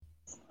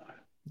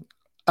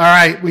All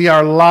right, we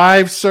are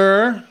live,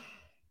 sir.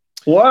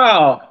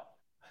 Wow.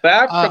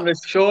 Back Uh, from the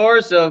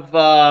shores of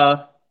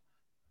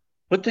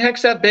what the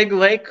heck's that big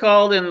lake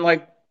called in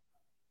like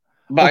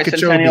Okeechobee,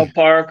 Bicentennial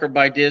Park or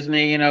by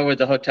Disney, where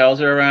the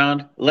hotels are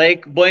around?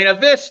 Lake Buena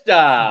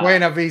Vista.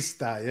 Buena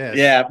Vista. Yes,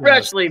 Yeah, yes,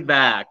 freshly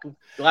back.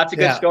 Lots of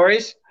good yeah.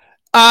 stories.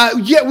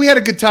 Yeah, we had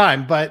a good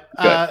time, but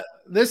Good.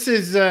 this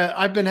is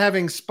I've been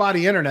having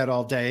spotty internet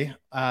all day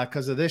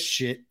because of this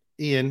shit,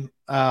 Ian.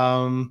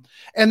 And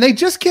they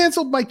just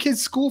canceled my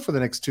kid's school for the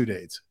next 2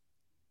 days.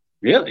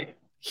 Really?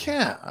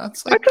 Yeah,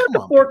 it's I like, thought come the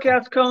on, people.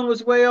 forecast cone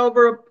was way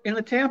over in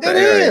the Tampa It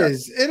area.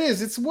 is. It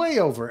is. It's way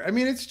over. I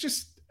mean, it's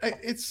just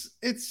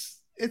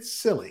it's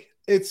silly.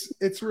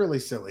 It's really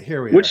silly.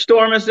 Here we Which are.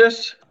 storm is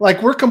this?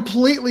 Like we're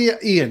completely,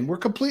 Ian, we're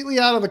completely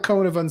out of the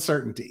cone of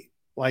uncertainty.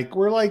 Like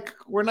we're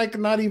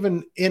not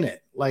even in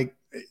it.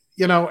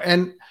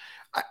 And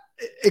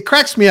it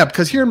cracks me up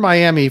because here in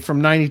Miami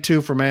from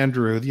 92 from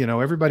Andrew,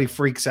 everybody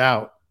freaks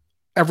out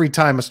every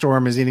time a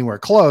storm is anywhere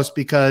close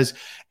because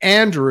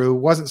Andrew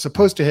wasn't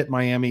supposed to hit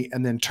Miami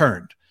and then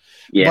turned.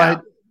 Yeah.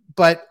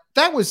 But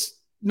that was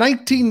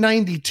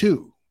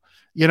 1992.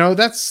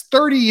 That's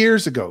 30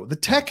 years ago. The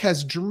tech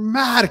has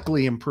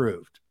dramatically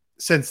improved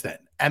since then.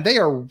 And they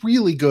are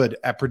really good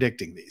at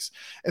predicting these.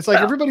 It's like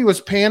Well, everybody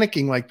was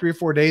panicking like 3 or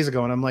 4 days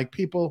ago. And I'm like,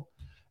 people,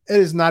 it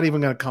is not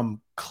even going to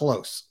come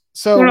close.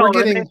 So no, we're and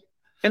getting,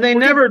 they we're getting,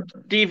 never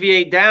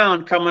deviate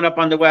down coming up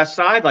on the west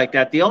side like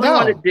that. The only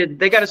one that no, did,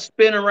 they got to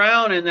spin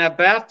around in that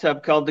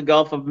bathtub called the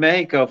Gulf of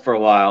Mexico for a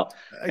while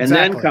and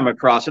then exactly. come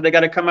across. So they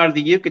got to come out of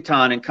the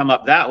Yucatan and come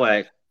up that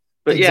way.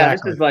 But yeah,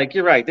 this is Exactly. like,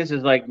 you're right. This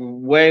is like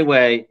way,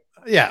 way,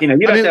 Yeah. you'd I have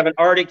to mean, have an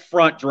Arctic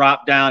front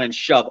drop down and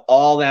shove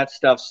all that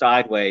stuff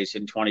sideways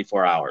in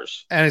 24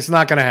 hours. and it's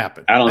not going to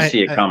happen. I don't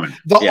see it coming.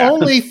 The Yeah.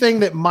 only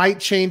thing that might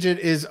change it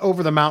is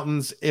over the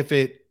mountains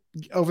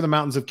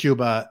of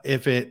Cuba,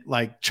 if it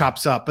like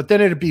chops up, but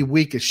then it'd be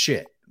weak as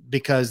shit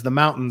because the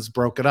mountains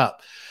broke it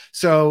up.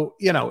 So,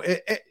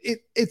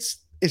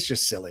 it's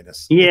just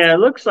silliness. Yeah, it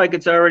looks like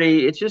it's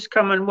just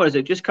coming. What is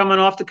it? Just coming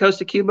off the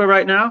coast of Cuba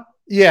right now?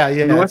 Yeah.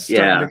 North? It's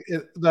starting Yeah.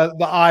 to,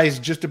 the eye's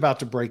just about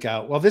to break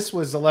out. Well, this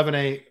was 11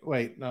 a.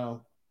 Wait,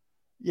 no.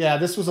 Yeah,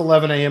 this was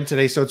 11 a.m.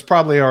 today. So it's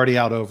probably already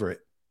out over it.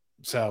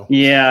 So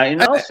Yeah,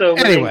 and also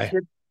anyway,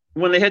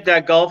 when they hit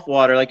that Gulf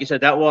water, like you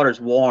said, that water's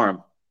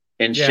warm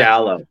and yeah.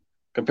 shallow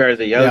compared to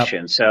the Yeah.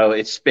 ocean, so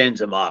it spins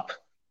them up.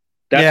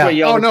 That's why Yeah.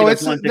 you Oh always see no, those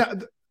it's ones that.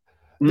 no,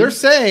 Hmm?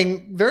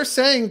 they're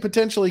saying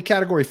potentially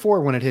category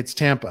 4 when it hits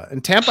Tampa,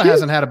 and Tampa Phew.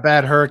 hasn't had a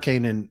bad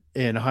hurricane in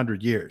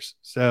 100 years.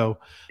 So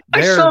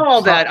I they're saw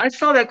all that. I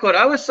saw that quote.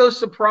 I was so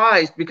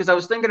surprised because I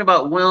was thinking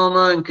about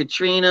Wilma and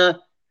Katrina,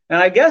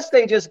 and I guess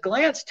they just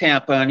glanced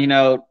Tampa and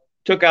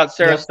took out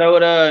yep,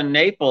 Sarasota and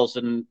Naples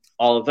and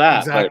all of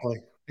that. But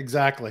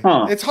exactly.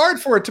 huh? It's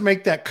hard for it to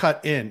make that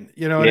cut in.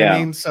 You know what I Yeah.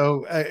 mean?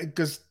 So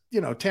because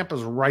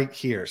Tampa's right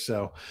here.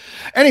 So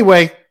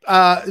anyway,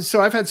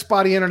 so I've had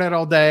spotty internet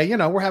all day.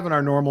 We're having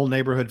our normal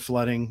neighborhood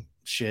flooding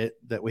shit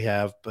that we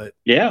have, but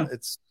Yeah.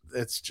 it's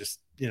just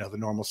the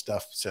normal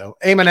stuff. So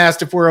Eamon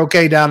asked if we're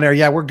okay down there.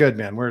 Yeah, we're good,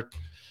 man. We're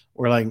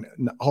like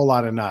a whole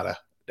lot of nada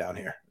down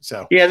here.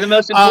 So Yeah, the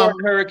most um,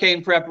 important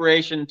hurricane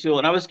preparation tool.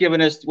 And I was giving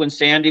this when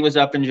Sandy was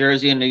up in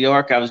Jersey and New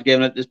York. I was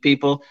giving it to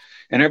people,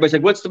 and everybody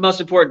said, "What's the most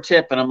important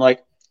tip?" And I'm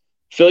like,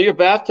 "Fill your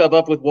bathtub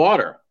up with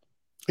water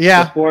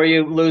yeah, before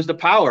you lose the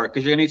power,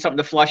 because you're gonna need something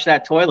to flush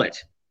that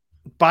toilet.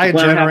 buy a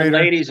When I'm having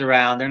generator. ladies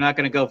around, they're not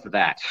gonna go for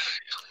that.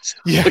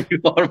 Yeah, So you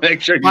want to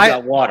make sure you buy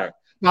got water."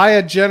 buy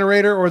a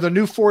generator or the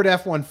new Ford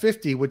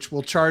F-150, which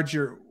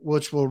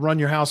will run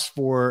your house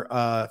for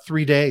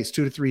 3 days,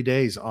 2 to 3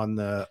 days on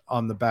the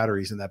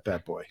batteries in that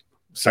bad boy.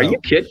 Are you So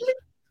kidding me?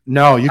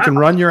 no, you can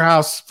Wow. run your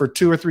house for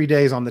 2 or 3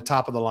 days on the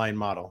top of the line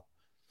model.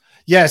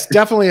 Yes,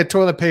 definitely a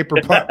toilet paper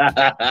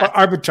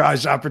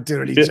arbitrage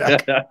opportunity,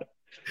 Chuck.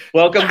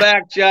 Welcome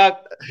back,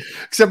 Chuck.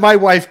 Except my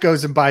wife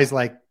goes and buys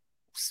like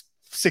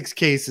 6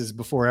 cases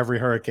before every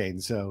hurricane.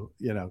 So,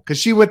 because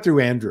she went through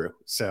Andrew.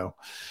 So,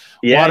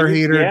 Yeah, water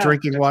heater, yeah,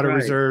 drinking that's water right.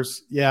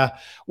 reserves. Yeah,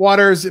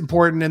 water is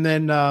important. And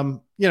then,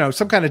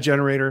 some kind of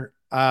generator.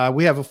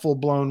 We have a full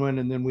blown one.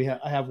 And then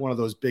I have one of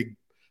those big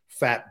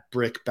fat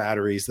brick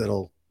batteries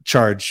that'll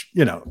charge,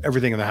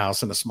 everything in the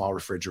house and a small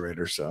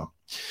refrigerator. So,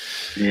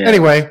 Yeah.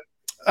 anyway,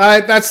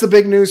 that's the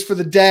big news for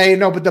the day.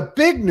 No, but the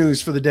big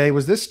news for the day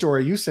was this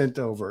story you sent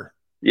over.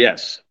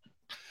 Yes.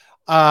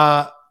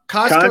 Costco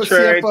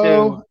Contrary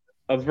CFO. to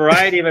a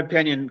variety of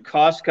opinion,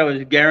 Costco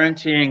is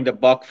guaranteeing the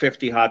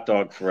 $1.50 hot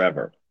dog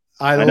forever.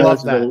 I I know this love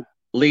is that. a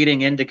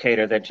leading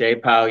indicator that Jay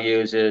Powell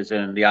uses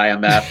and the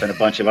IMF and a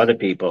bunch of other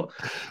people.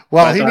 But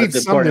Well, I he thought it's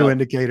needs some new important.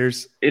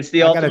 indicators. It's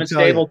the I got to ultimate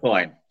tell you. stable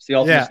coin. It's the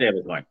ultimate Yeah.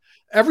 stable coin.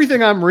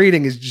 Everything I'm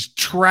reading is just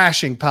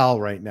trashing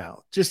Powell right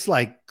now. Just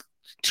like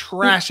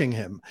trashing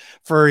him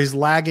for his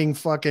lagging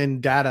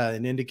fucking data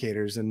and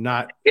indicators and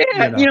not,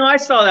 Yeah, I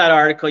saw that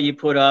article you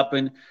put up,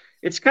 and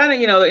it's kind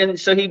of, and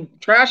so he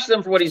trashed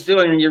them for what he's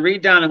doing, and you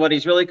read down, and what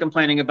he's really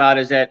complaining about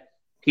is that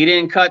he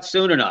didn't cut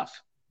soon enough,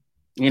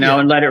 Yeah.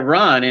 and let it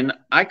run. And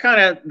I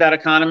kind of, that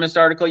Economist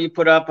article you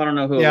put up, I don't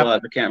know who it Yep.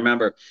 was, I can't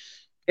remember.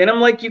 And I'm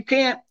like, you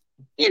can't,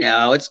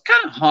 it's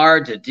kind of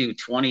hard to do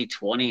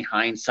 2020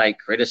 hindsight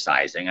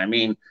criticizing. I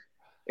mean,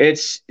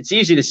 it's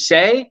easy to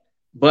say,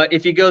 but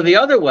if you go the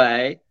other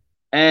way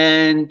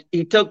and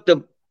they took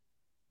the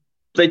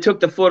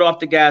foot off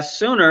the gas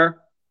sooner,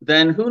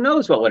 then who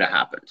knows what would have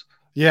happened.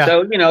 Yeah.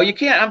 So, you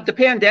can't, the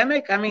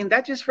pandemic, I mean,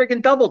 that just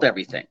freaking doubled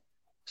everything.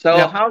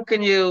 So how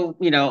can you,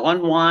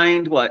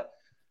 unwind what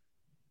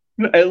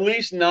at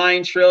least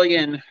 9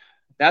 trillion,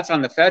 that's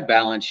on the Fed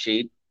balance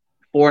sheet,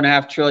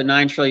 4.5 trillion,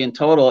 9 trillion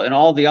total, and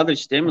all the other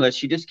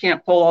stimulus. You just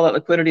can't pull all that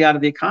liquidity out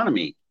of the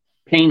economy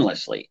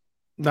painlessly.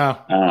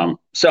 No.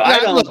 So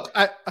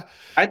I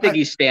think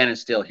he's standing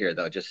still here,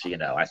 though, just so you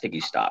know. I think he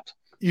stopped.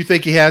 You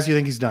think he has? You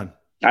think he's done?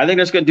 I think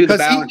that's going to do the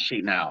balance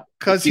sheet now.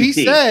 Because he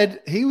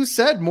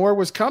said more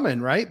was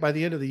coming, right, by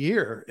the end of the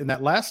year in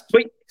that last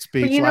speech.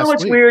 But you know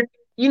what's weird?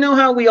 You know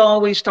how we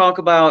always talk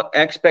about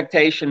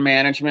expectation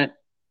management?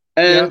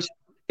 And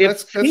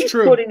if he's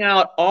putting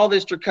out all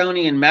this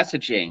draconian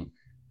messaging,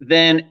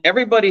 then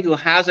everybody who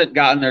hasn't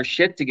gotten their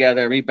shit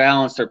together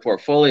rebalance their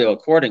portfolio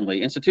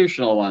accordingly.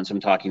 Institutional ones I'm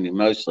talking to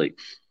mostly.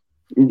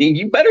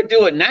 You better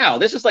do it now.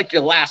 This is like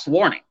your last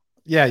warning.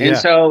 Yeah. And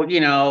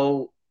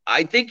so,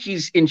 I think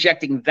he's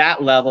injecting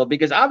that level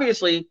because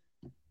obviously,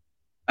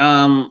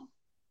 the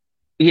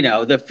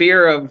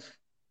fear of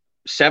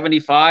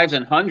 75s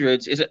and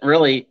 100s isn't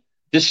really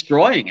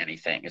destroying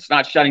anything. It's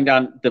not shutting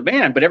down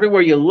demand, but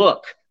everywhere you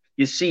look,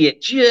 you see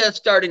it just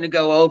starting to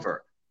go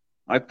over.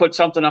 I put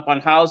something up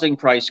on housing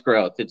price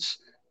growth. It's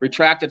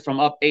retracted from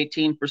up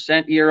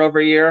 18% year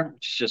over year,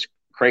 which is just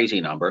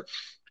crazy number.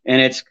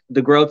 And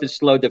the growth is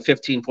slowed to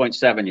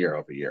 15.7 year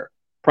over year.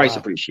 Price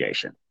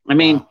appreciation. I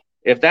mean,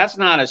 if that's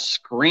not a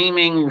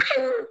screaming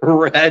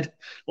red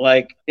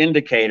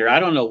indicator, I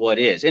don't know what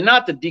is. And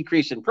not the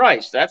decrease in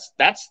price. That's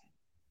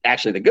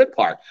actually the good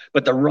part.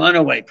 But the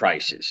runaway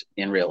prices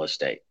in real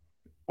estate.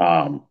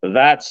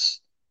 That's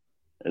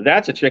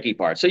a tricky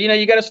part. So,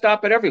 you got to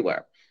stop it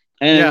everywhere.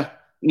 And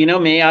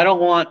me, I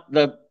don't want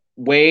the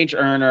wage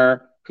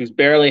earner who's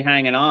barely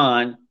hanging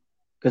on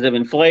because of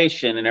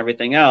inflation and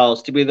everything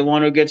else to be the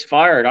one who gets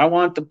fired. I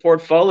want the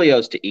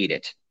portfolios to eat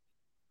it.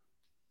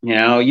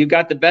 You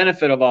got the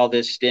benefit of all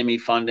this stimmy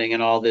funding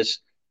and all this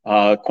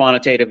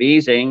quantitative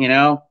easing.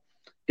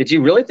 Did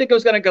you really think it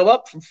was going to go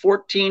up from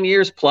 14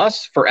 years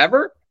plus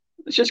forever?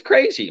 It's just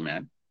crazy,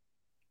 man.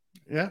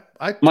 Yeah.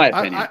 My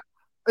opinion.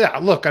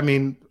 Look, I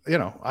mean,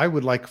 I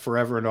would like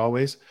forever and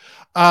always.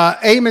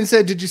 Eamon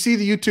said, did you see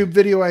the YouTube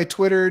video I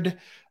Twittered?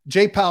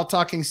 J Powell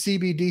talking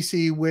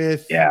CBDC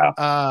with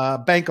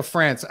Bank of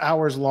France,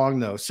 hours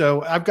long though.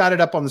 So I've got it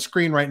up on the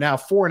screen right now,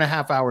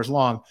 4.5 hours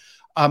long.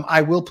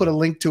 I will put a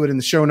link to it in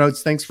the show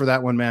notes. Thanks for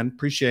that one, man.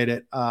 Appreciate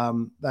it.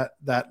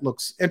 That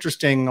looks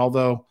interesting,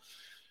 although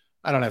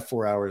I don't have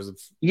 4 hours of.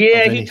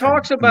 Yeah, he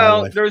talks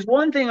about. There's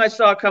one thing I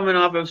saw coming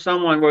off of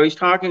someone where he's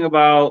talking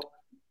about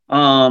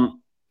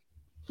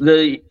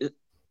the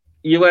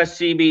US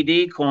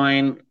CBD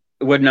coin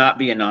would not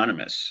be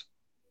anonymous.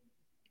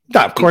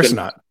 No, of course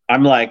not.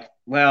 I'm like,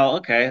 well,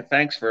 okay,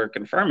 thanks for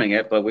confirming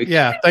it, but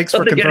thanks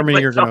for confirming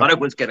you're going to. It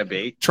was going to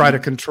be try to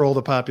control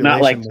the population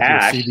not like with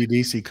cash. your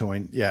CBDC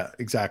coin. Yeah,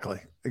 exactly.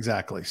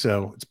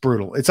 So it's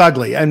brutal. It's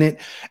ugly, and it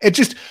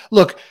just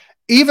look.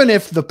 Even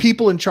if the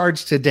people in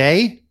charge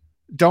today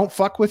don't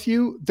fuck with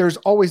you, there's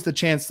always the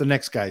chance the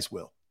next guys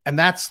will, and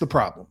that's the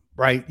problem,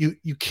 right?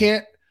 You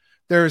can't.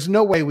 There's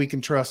no way we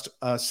can trust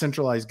a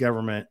centralized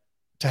government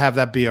to have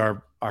that be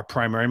our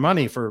primary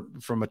money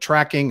from a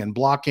tracking and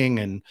blocking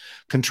and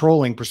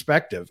controlling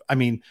perspective. I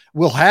mean,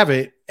 we'll have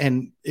it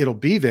and it'll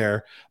be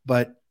there,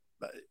 but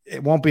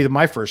it won't be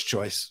my first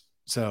choice.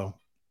 So,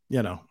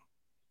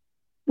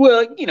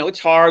 Well, it's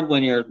hard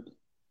when you're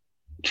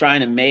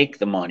trying to make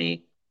the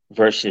money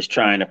versus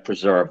trying to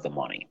preserve the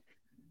money.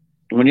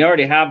 When you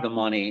already have the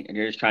money and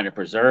you're just trying to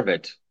preserve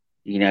it,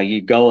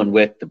 you're going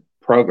with the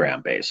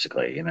program,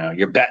 basically.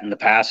 You're betting the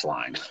pass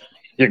line.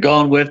 You're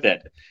going with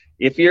it.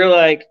 If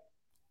you're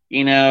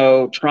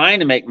trying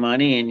to make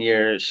money and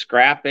you're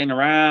scrapping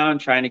around,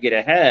 trying to get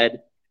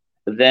ahead,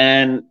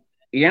 then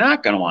you're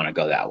not going to want to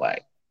go that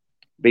way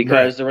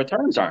because the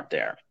returns aren't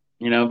there,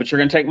 but you're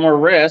going to take more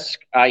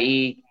risk,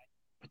 i.e.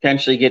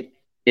 potentially get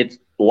it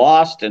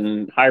lost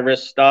and high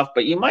risk stuff,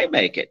 but you might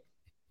make it.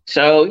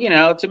 So,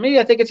 to me,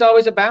 I think it's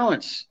always a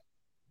balance.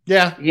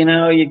 Yeah.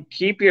 You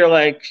keep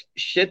your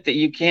shit that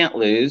you can't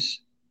lose,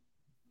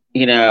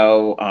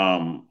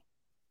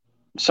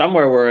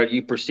 somewhere where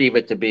you perceive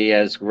it to be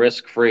as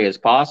risk-free as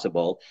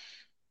possible.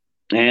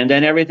 And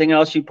then everything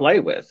else you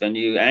play with, and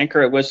you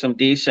anchor it with some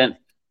decent,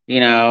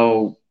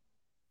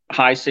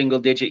 high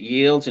single-digit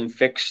yields and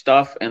fixed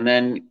stuff. And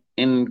then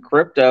in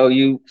crypto,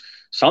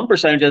 some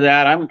percentage of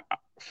that, I'm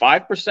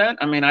 5%.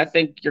 I mean, I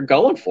think you're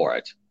going for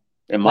it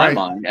in my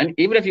mind. And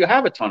even if you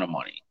have a ton of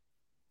money.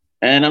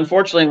 And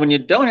unfortunately, when you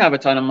don't have a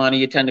ton of money,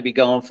 you tend to be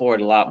going for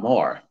it a lot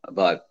more.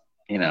 But,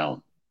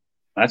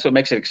 that's what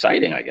makes it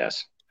exciting, I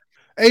guess.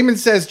 Eamon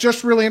says,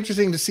 just really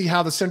interesting to see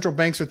how the central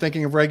banks are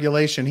thinking of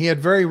regulation. He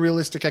had very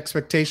realistic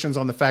expectations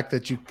on the fact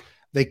that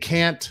they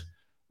can't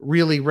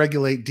really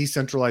regulate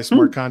decentralized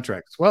smart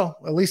contracts. Well,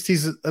 at least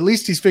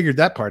he's figured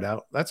that part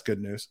out. That's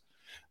good news.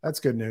 That's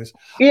good news.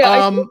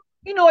 Yeah,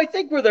 I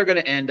think where they're going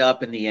to end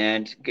up in the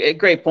end.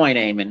 Great point,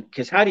 Eamon.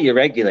 Because how do you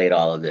regulate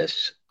all of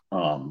this?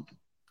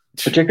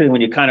 Particularly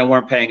when you kind of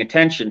weren't paying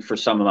attention for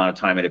some amount of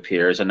time, it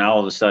appears, and now all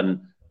of a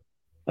sudden,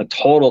 a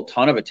total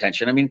ton of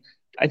attention. I mean,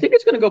 I think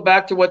it's going to go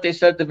back to what they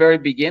said at the very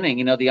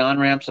beginning. The on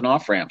ramps and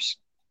off ramps.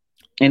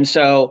 And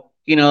so,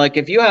 like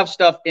if you have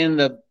stuff in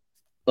the,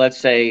 let's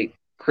say,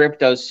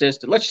 crypto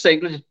system, let's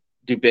do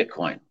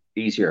Bitcoin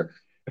easier.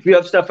 If you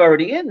have stuff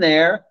already in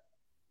there,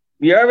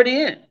 you're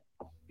already in,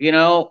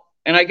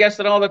 and I guess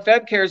that all the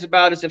Fed cares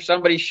about is if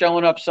somebody's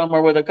showing up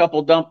somewhere with a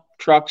couple dump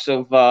trucks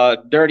of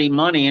dirty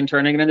money and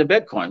turning it into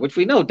Bitcoin, which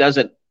we know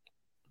doesn't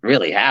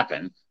really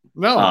happen.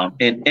 No,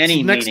 in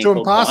any next to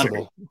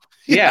impossible.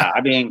 Yeah,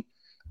 I mean,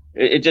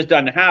 it just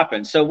doesn't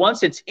happen. So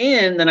once it's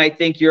in, then I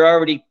think you're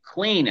already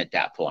clean at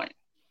that point,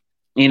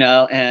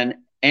 and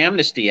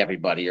amnesty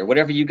everybody or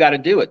whatever you got to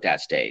do at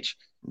that stage,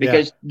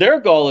 because their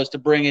goal is to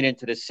bring it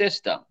into the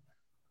system,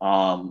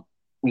 so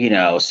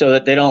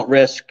that they don't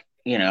risk,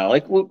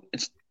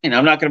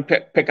 I'm not going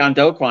to pick on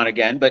Do Kwon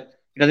again, but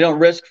they don't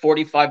risk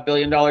 $45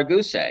 billion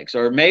goose eggs,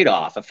 or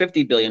Madoff, a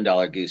 $50 billion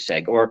goose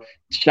egg, or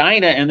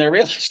China and their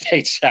real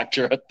estate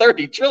sector, a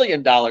 $30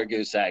 trillion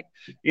goose egg.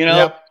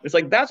 It's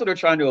like that's what they're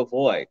trying to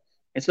avoid.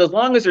 And so as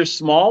long as there's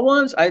small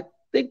ones, I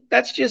think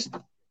that's just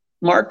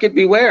market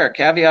beware,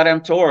 caveat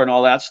emptor, and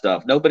all that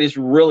stuff. Nobody's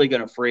really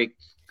going to freak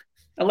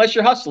unless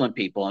you're hustling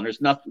people and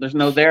there's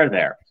no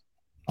there.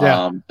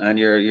 And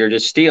you're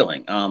just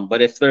stealing.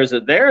 But if there's a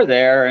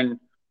there and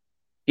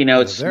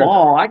it's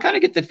small, I kind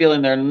of get the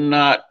feeling they're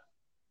not.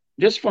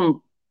 Just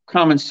from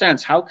common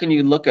sense, how can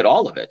you look at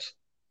all of it?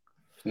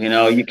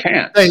 You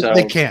can't.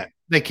 They can't.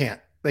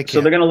 So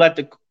they're going to let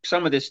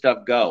some of this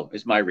stuff go,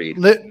 is my read.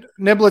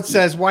 Niblet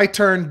says, why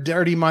turn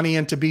dirty money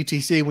into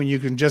BTC when you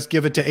can just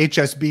give it to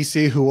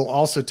HSBC, who will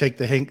also take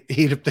the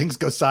heat if things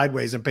go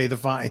sideways and pay the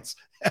fines?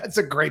 That's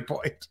a great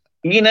point.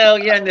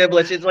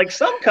 Niblet, it's like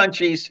some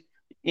countries,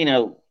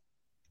 there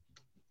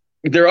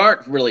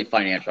aren't really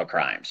financial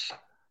crimes.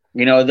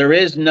 There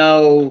is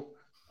no...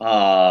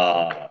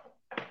 how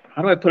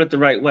do I put it the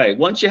right way?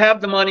 Once you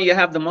have the money, you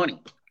have the money.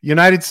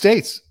 United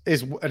States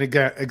is an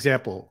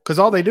example, because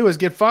all they do is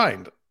get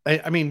fined.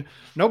 I mean,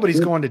 nobody's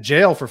going to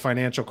jail for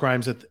financial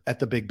crimes at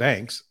the big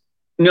banks.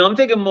 No, I'm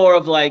thinking more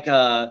of like,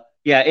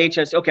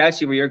 HS. Okay, I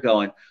see where you're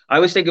going. I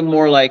was thinking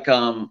more like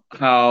how,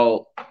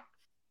 I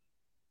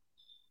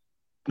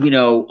don't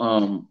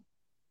know,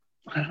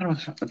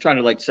 I'm trying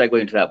to like segue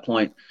into that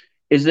point.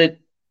 Is that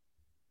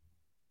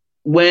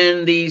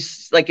when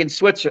these, like in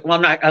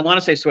Switzerland, I want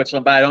to say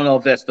Switzerland, but I don't know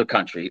if that's the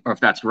country or if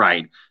that's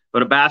right,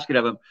 but a basket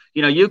of them,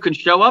 you can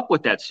show up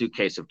with that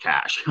suitcase of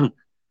cash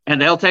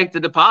and they'll take the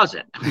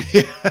deposit.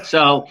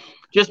 So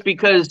just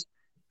because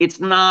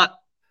it's not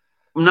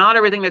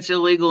everything that's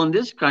illegal in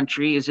this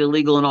country is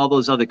illegal in all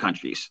those other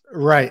countries.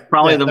 Right.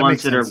 Probably the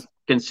ones that are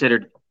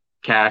considered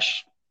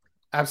cash.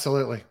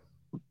 Absolutely.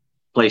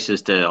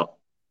 Places to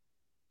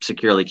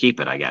securely keep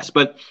it, I guess.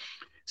 But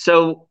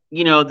so,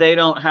 they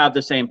don't have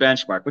the same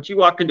benchmark, but you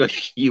walk into a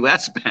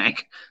U.S.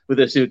 bank with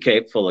a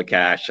suitcase full of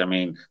cash. I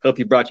mean, hope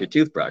you brought your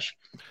toothbrush.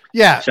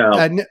 Yeah. So,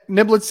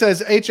 Niblet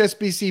says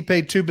HSBC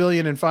paid $2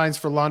 billion in fines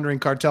for laundering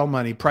cartel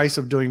money, price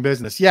of doing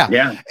business.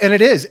 Yeah. And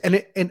it is.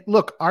 And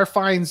look, our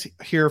fines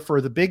here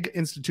for the big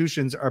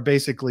institutions are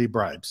basically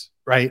bribes,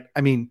 right?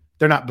 I mean,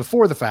 they're not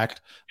before the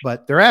fact,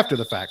 but they're after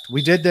the fact.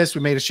 We did this.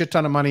 We made a shit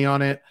ton of money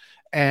on it.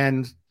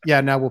 And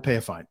now we'll pay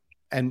a fine.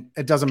 And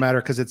it doesn't matter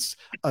because it's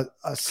a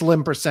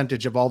slim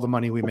percentage of all the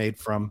money we made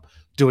from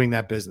doing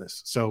that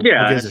business. So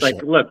it's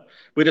like, look,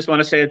 we just want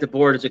to say that the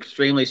board is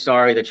extremely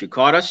sorry that you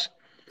caught us.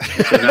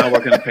 So now we're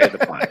going to pay the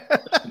fine.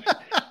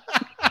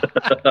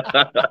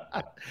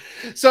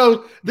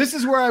 So this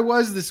is where I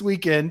was this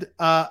weekend.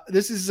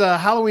 This is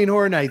Halloween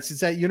Horror Nights.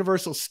 It's at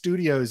Universal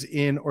Studios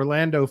in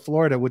Orlando,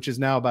 Florida, which is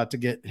now about to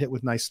get hit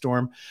with nice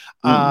storm.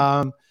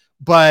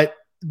 But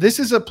this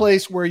is a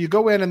place where you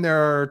go in and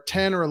there are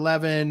 10 or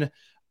 11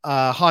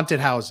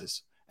 haunted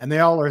houses, and they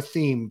all are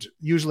themed,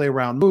 usually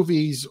around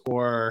movies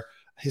or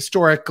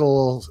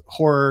historical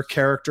horror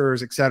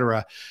characters,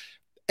 etc.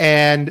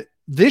 And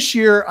this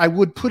year I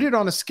would put it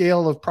on a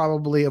scale of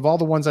probably, of all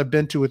the ones I've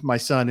been to with my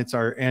son, it's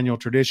our annual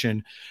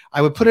tradition,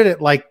 I would put it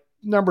at like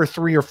number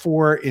 3 or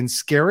 4 in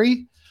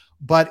scary.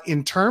 But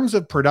in terms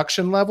of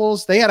production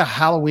levels, they had a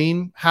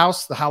Halloween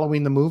house, the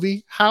Halloween the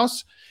movie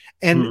house,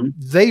 and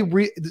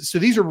so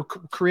these are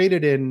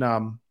created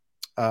in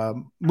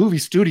movie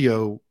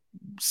studio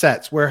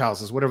sets,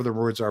 warehouses, whatever the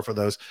words are for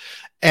those.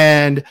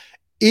 And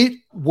it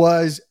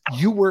was,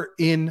 you were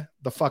in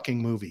the fucking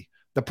movie.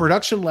 The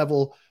production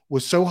level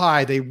was so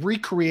high, they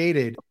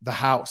recreated the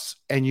house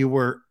and you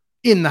were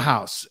in the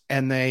house,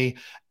 and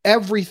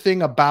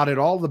everything about it,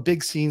 all the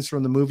big scenes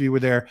from the movie were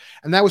there.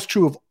 And that was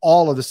true of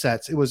all of the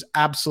sets. It was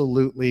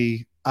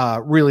absolutely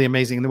really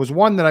amazing. And there was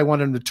one that I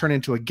wanted them to turn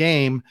into a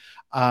game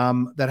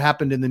that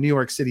happened in the New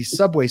York City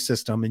subway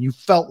system, and you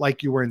felt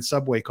like you were in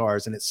subway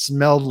cars, and it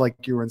smelled like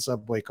you were in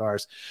subway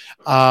cars.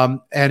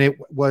 And it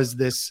was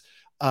this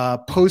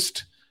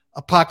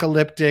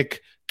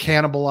post-apocalyptic,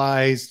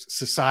 cannibalized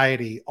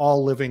society,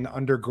 all living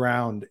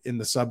underground in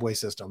the subway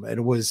system. And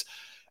it was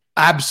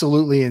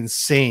absolutely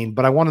insane.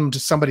 But I wanted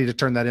somebody to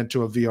turn that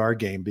into a VR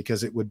game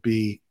because it would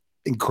be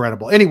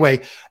incredible.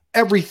 Anyway,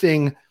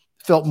 everything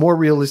felt more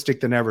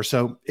realistic than ever.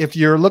 So if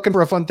you're looking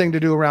for a fun thing to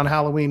do around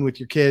Halloween with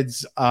your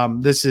kids,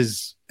 and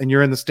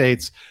you're in the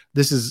States,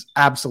 this is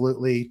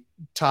absolutely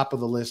top of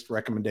the list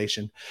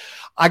recommendation.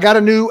 I got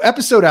a new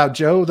episode out,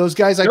 Joe. Those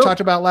guys I talked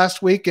about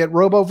last week at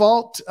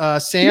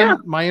RoboVault,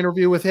 Sam, my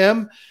interview with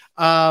him,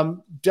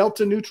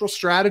 Delta Neutral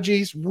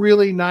Strategies,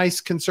 really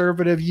nice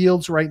conservative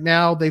yields right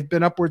now. They've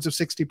been upwards of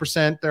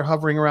 60%. They're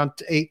hovering around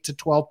 8 to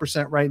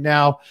 12% right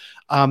now.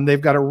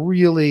 They've got a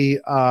really,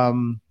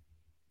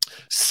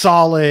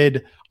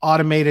 solid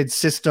automated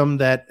system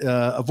that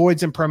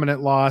avoids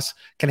impermanent loss,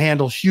 can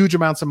handle huge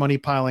amounts of money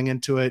piling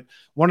into it.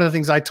 One of the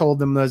things I told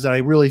them was that I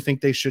really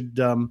think they should,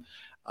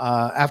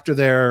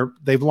 after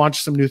they've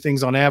launched some new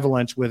things on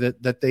Avalanche with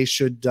it, that they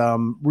should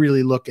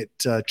really look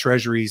at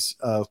treasuries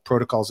of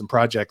protocols and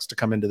projects to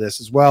come into this,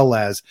 as well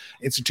as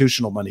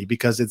institutional money,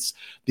 because it's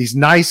these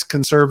nice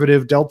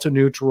conservative delta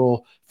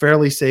neutral,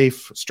 fairly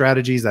safe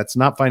strategies. That's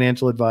not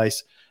financial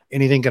advice.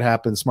 Anything could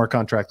happen. Smart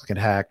contracts get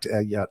hacked,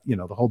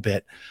 the whole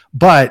bit.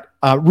 But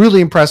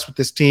really impressed with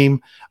this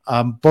team.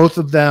 Both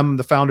of them,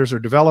 the founders, are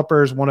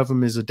developers. One of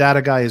them is a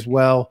data guy as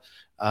well.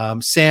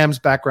 Sam's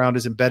background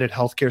is embedded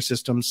healthcare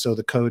systems, so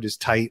the code is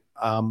tight.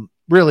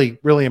 Really,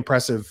 really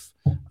impressive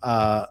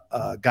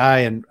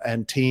guy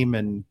and team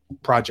and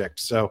project.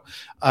 So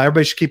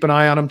everybody should keep an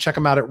eye on them. Check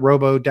them out at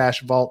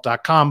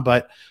robo-vault.com.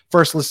 But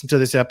first, listen to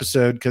this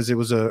episode because it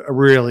was a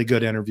really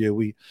good interview.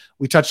 We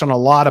touched on a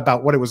lot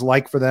about what it was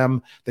like for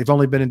them. They've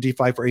only been in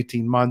DeFi for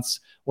 18 months,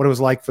 what it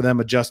was like for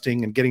them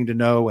adjusting and getting to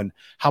know, and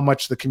how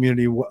much the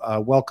community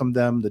welcomed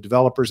them, the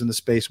developers in the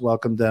space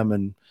welcomed them,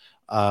 and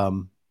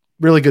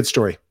really good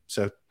story.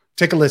 So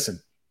take a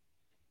listen.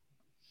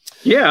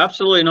 Yeah,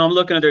 absolutely. No, I'm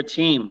looking at their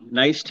team.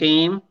 Nice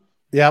team.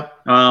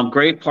 Yep.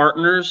 Great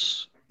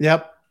partners.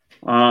 Yep.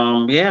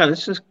 Yeah,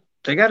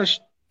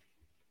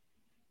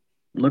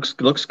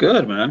 looks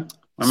good, man.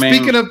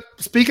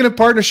 Speaking of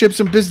partnerships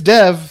and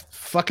BizDev,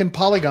 fucking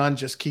Polygon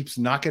just keeps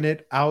knocking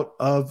it out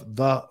of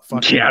the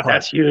fucking park.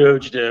 That's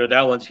huge, dude.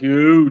 That one's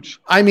huge.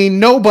 I mean,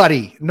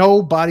 nobody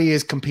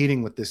is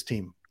competing with this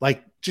team.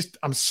 Like,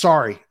 I'm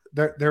sorry.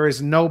 There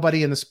is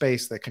nobody in the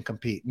space that can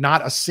compete.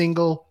 Not a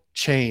single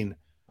chain,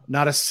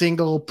 not a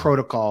single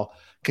protocol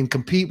can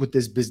compete with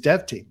this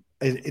BizDev team.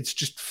 It's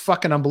just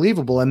fucking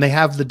unbelievable. And they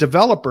have the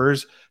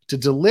developers to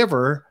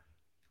deliver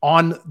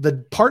on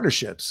the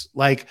partnerships.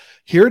 Like,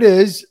 here it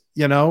is,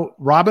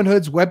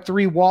 Robinhood's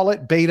Web3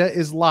 wallet beta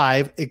is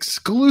live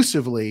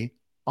exclusively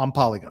on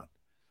Polygon.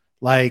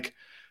 Like,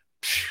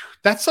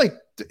 that's like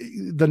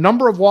the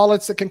number of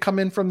wallets that can come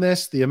in from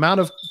this, the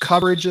amount of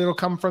coverage that'll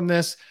come from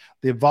this,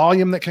 the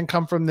volume that can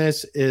come from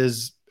this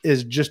is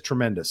just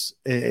tremendous.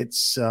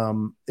 It's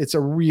a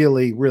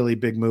really, really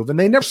big move, and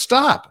they never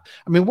stop.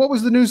 I mean, what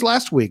was the news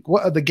last week?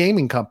 What the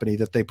gaming company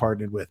that they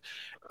partnered with?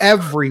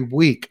 Every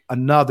week,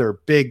 another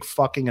big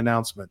fucking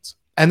announcements,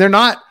 and they're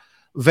not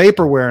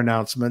vaporware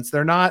announcements.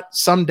 They're not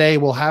someday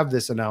we'll have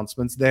this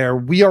announcements.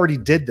 We already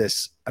did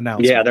this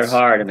announcement. Yeah, they're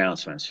hard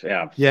announcements.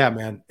 Yeah,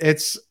 man.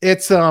 It's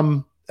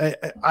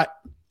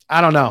I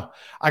don't know.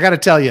 I got to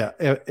tell you,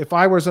 if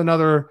I was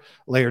another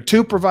layer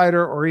 2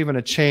 provider or even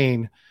a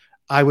chain,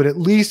 I would at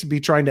least be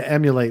trying to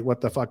emulate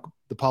what the fuck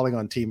the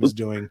Polygon team is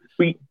doing,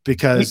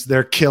 because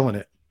they're killing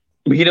it.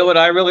 You know what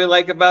I really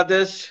like about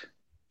this?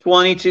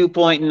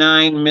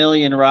 22.9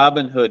 million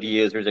Robinhood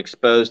users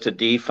exposed to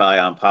DeFi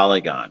on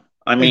Polygon.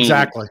 I mean,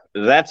 exactly.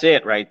 That's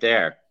it right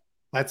there.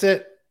 That's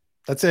it.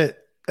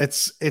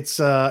 It's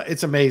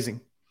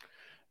amazing.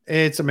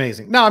 It's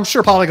amazing. Now, I'm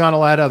sure Polygon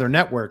will add other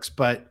networks,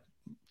 but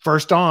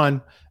first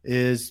on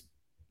is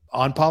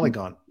on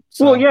Polygon.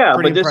 So, well, yeah,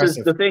 but impressive. This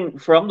is the thing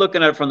from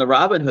looking at it from the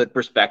Robinhood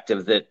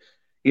perspective, that,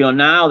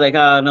 now they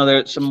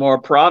got some more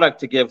product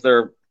to give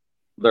their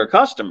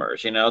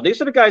customers.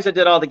 These are the guys that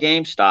did all the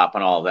GameStop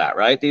and all of that,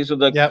 right? These are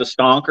the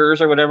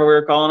stonkers or whatever we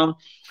were calling them.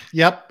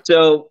 Yep.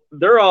 So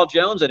they're all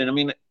jonesing. I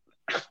mean,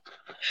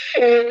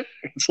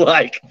 it's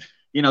like,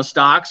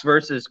 stocks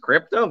versus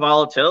crypto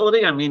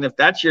volatility. I mean, if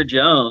that's your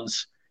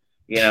Jones,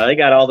 they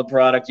got all the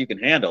product you can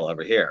handle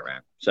over here,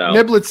 man. So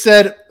Niblet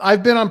said,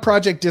 I've been on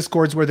project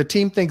discords where the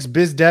team thinks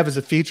BizDev is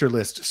a feature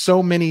list.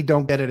 So many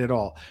don't get it at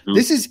all.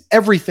 This is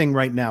everything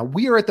right now.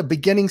 We are at the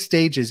beginning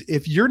stages.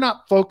 If you're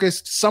not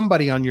focused,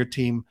 somebody on your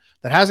team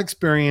that has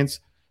experience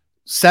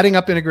setting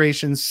up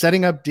integrations,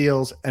 setting up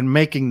deals, and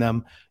making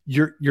them,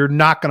 you're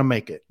not going to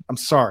make it. I'm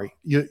sorry.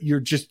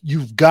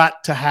 You've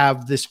got to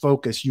have this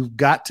focus. You've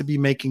got to be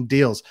making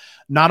deals,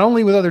 not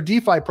only with other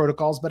DeFi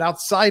protocols, but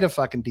outside of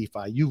fucking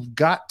DeFi. You've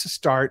got to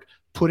start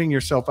putting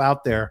yourself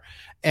out there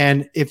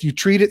And if you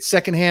treat it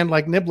secondhand,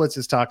 like Niblitz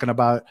is talking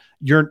about,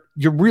 you're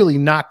really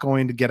not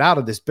going to get out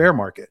of this bear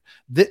market.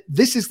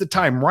 This is the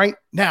time right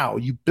now.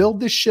 You build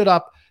this shit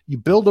up, you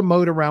build a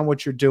moat around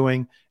what you're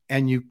doing,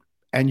 and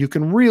you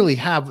can really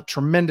have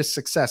tremendous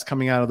success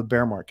coming out of the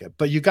bear market.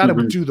 But you got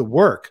to do the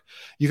work.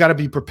 You got to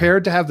be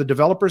prepared to have the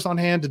developers on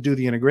hand to do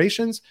the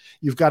integrations.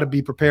 You've got to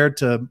be prepared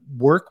to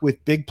work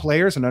with big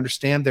players and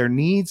understand their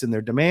needs and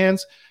their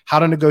demands, how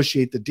to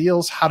negotiate the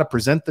deals, how to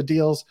present the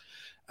deals.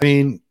 I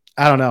mean,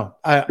 I don't know.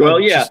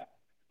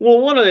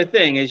 Well, one other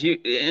thing is,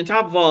 on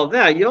top of all of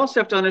that, you also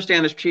have to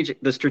understand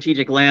the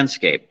strategic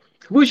landscape.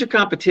 Who's your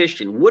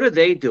competition? What are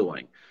they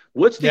doing?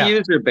 What's the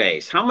user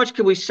base? How much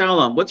can we sell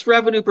them? What's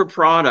revenue per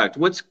product?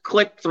 What's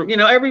click through?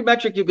 Every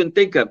metric you can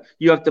think of,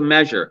 you have to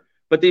measure.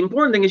 But the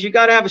important thing is you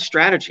got to have a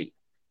strategy.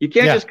 You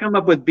can't just come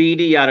up with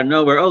BD out of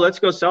nowhere. Oh, let's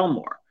go sell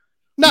more.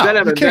 No, you got to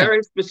have a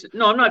very specific.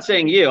 No, I'm not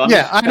saying you. I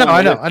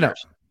know.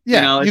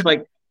 Yeah, it's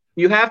like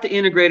you have to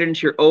integrate it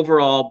into your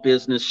overall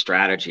business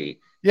strategy.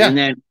 Yeah. And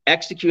then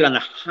execute on the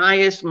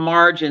highest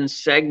margin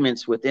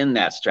segments within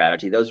that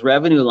strategy, those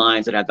revenue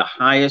lines that have the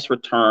highest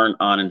return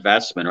on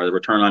investment or the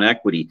return on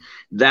equity.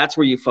 That's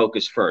where you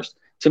focus first.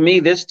 To me,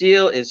 this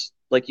deal is,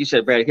 like you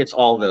said, Brad, it hits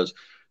all of those.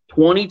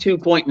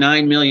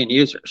 22.9 million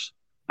users.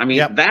 I mean,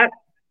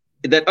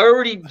 that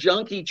already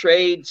junky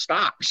trade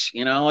stocks,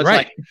 it's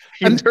like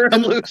you turn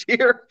and loose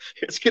here,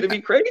 it's going to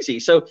be crazy.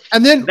 So,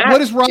 and then what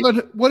does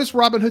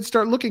Robinhood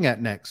start looking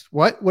at next?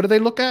 What do they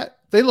look at?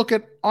 They look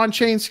at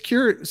on-chain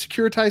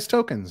securitized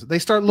tokens. They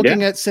start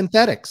looking at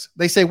synthetics.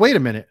 They say, wait a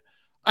minute,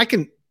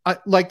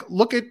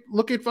 look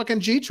at fucking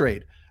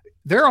G-Trade.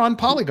 They're on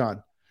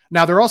Polygon.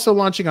 Now they're also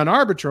launching on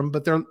Arbitrum,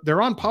 but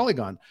they're on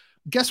Polygon.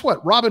 Guess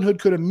what? Robinhood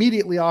could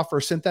immediately offer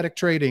synthetic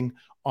trading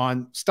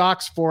on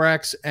stocks,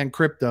 Forex, and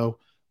crypto,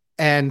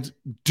 and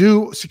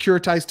do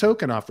securitized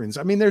token offerings.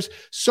 I mean, there's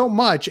so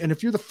much. And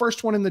if you're the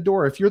first one in the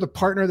door, if you're the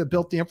partner that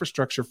built the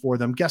infrastructure for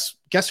them, guess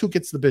who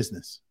gets the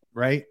business?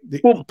 Right?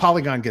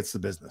 Polygon gets the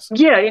business.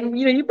 Yeah. And,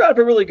 you brought up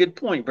a really good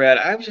point, Brad.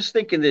 I was just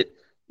thinking that,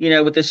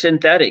 with the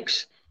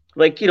synthetics,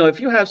 if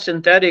you have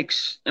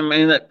synthetics, I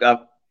mean,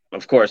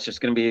 of course, there's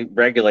going to be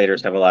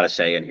regulators have a lot of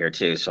say in here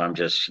too. So I'm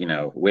just,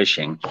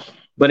 wishing.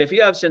 But if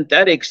you have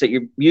synthetics that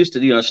you're used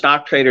to,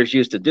 stock traders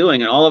used to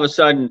doing, and all of a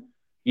sudden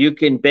you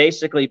can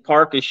basically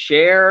park a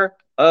share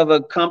of a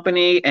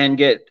company and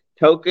get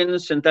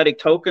tokens, synthetic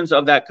tokens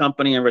of that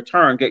company in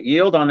return, get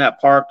yield on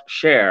that parked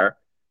share,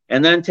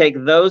 and then take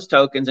those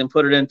tokens and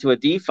put it into a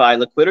DeFi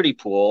liquidity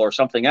pool or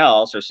something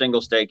else, or single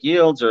stake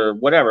yields or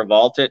whatever,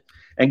 vault it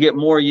and get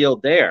more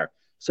yield there.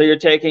 So you're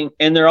taking,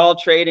 and they're all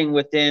trading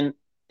within,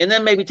 and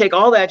then maybe take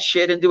all that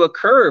shit and do a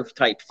curve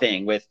type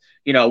thing with,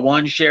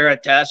 one share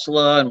of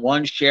Tesla and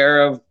one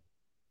share of,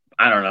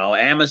 I don't know,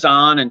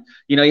 Amazon. And,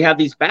 you have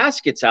these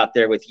baskets out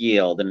there with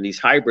yield and these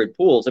hybrid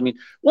pools. I mean,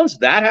 once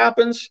that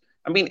happens,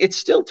 I mean, it's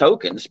still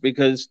tokens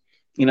because,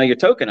 you're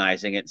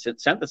tokenizing it,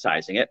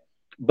 synthesizing it,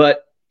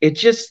 but it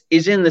just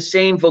is in the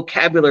same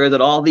vocabulary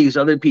that all these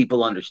other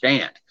people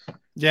understand.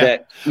 Yeah.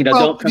 That,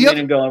 don't come in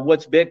and go,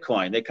 what's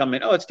Bitcoin? They come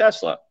in, oh, it's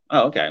Tesla.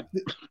 Oh, okay.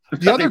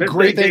 The other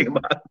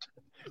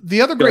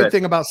great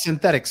thing about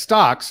synthetic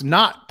stocks,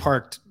 not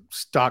parked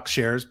stock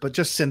shares, but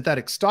just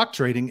synthetic stock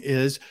trading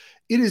is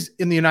it is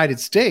in the United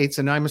States,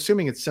 and I'm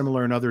assuming it's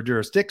similar in other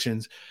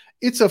jurisdictions.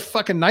 It's a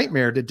fucking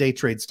nightmare to day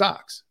trade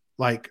stocks.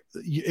 Like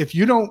if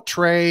you don't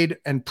trade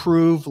and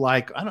prove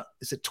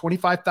is it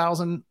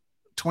 25,000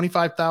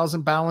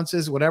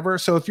 balances, whatever.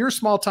 So if you're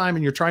small time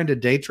and you're trying to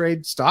day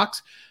trade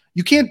stocks,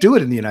 you can't do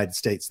it in the United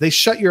States. They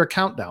shut your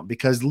account down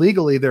because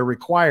legally they're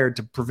required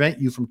to prevent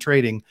you from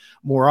trading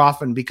more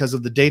often because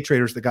of the day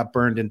traders that got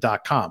burned in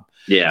 .com.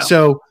 Yeah.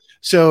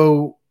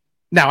 So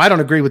now I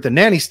don't agree with the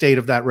nanny state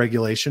of that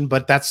regulation,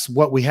 but that's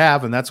what we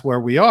have and that's where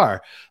we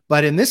are.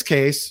 But in this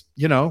case,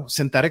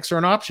 synthetics are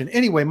an option.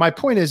 Anyway, my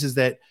point is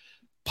that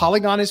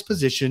Polygon is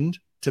positioned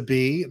to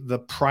be the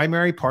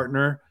primary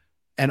partner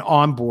and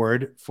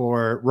onboard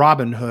for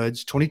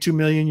Robinhood's 22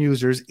 million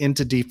users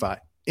into DeFi,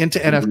 into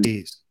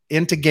NFTs,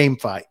 into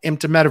GameFi,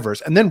 into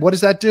Metaverse. And then what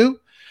does that do?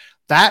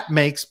 That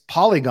makes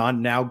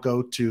Polygon now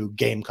go to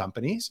game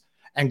companies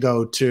and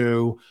go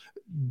to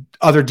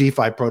other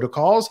DeFi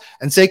protocols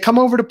and say, come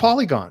over to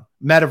Polygon.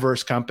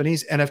 Metaverse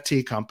companies,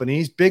 NFT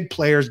companies, big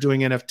players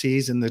doing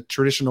NFTs in the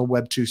traditional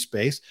Web2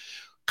 space.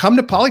 Come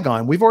to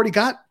Polygon. We've already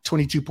got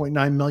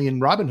 22.9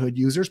 million Robinhood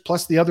users,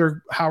 plus the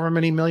other however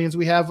many millions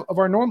we have of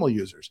our normal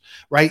users,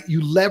 right?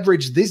 You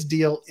leverage this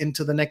deal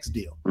into the next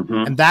deal.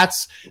 And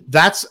that's,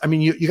 I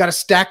mean, you got to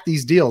stack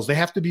these deals. They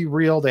have to be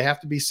real. They have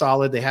to be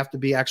solid. They have to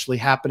be actually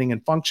happening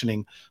and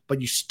functioning,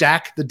 but you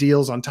stack the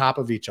deals on top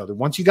of each other.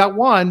 Once you got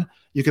one,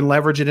 you can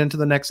leverage it into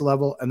the next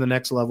level and the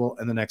next level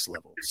and the next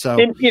level. So,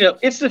 and,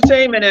 it's the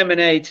same in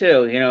M&A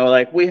too.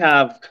 Like we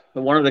have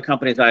one of the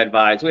companies I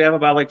advise, we have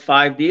about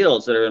 5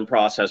 deals that are in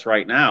process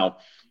right now,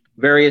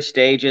 various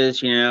stages,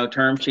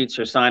 term sheets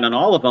are signed on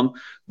all of them,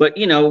 but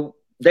they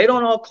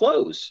don't all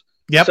close.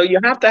 Yep. So you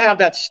have to have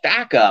that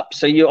stack up.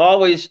 So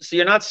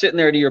you're not sitting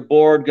there to your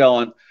board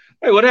going,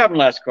 hey, what happened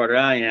last quarter?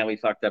 Oh yeah, we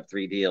fucked up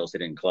 3 deals that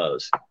didn't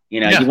close.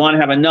 You want to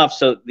have enough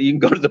so you can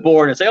go to the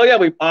board and say, oh yeah,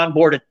 we've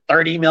onboarded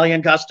 30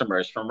 million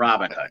customers from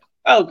Robinhood.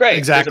 Oh, great.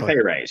 Exactly. There's a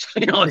pay raise.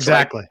 It's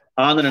exactly. Like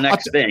on to the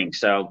next thing.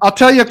 So I'll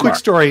tell you a quick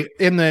story.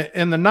 In the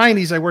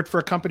 90s, I worked for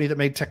a company that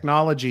made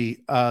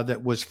technology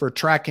that was for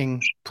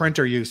tracking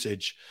printer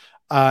usage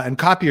and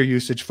copier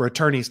usage for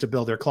attorneys to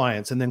bill their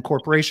clients. And then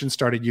corporations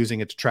started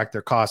using it to track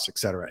their costs, et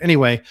cetera.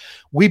 Anyway,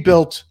 we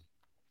built,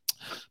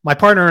 my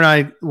partner and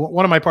I,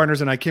 one of my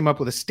partners and I came up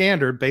with a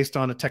standard based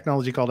on a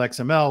technology called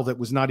XML that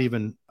was not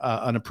even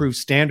an approved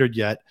standard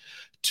yet,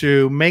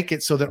 to make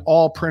it so that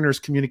all printers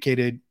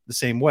communicated the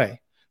same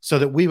way, so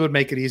that we would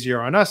make it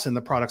easier on us in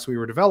the products we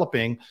were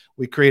developing.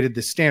 We created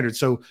this standard.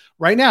 So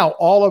right now,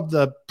 all of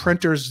the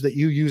printers that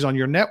you use on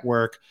your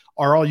network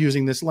are all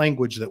using this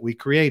language that we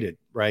created,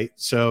 right?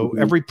 So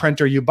every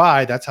printer you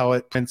buy, that's how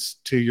it prints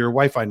to your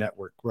Wi-Fi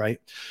network, right?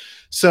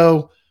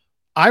 So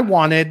I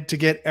wanted to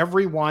get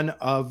every one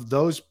of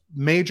those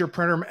major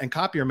printer and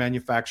copier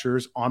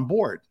manufacturers on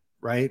board,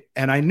 right?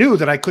 And I knew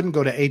that I couldn't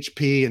go to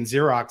HP and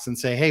Xerox and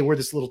say, hey, we're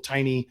this little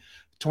tiny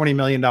 $20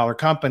 million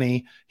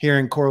company here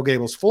in Coral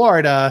Gables,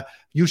 Florida.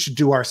 You should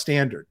do our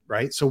standard,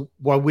 right? So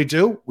what we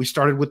do, we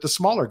started with the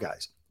smaller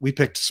guys. We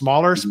picked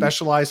smaller,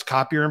 specialized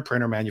copier and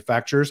printer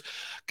manufacturers.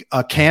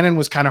 Canon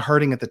was kind of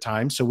hurting at the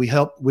time, so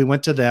we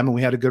went to them and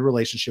we had a good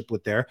relationship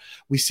with there.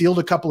 We sealed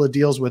a couple of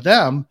deals with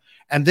them,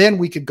 and then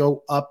we could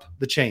go up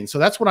the chain. So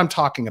that's what I'm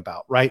talking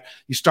about, right?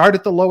 You start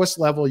at the lowest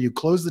level, you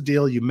close the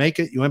deal, you make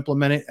it, you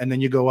implement it, and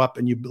then you go up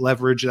and you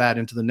leverage that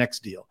into the next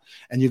deal.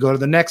 And you go to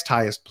the next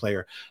highest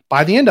player.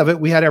 By the end of it,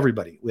 we had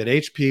everybody. We had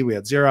HP, we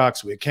had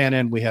Xerox, we had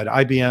Canon, we had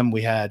IBM,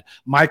 we had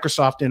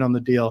Microsoft in on the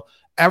deal.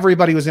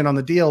 Everybody was in on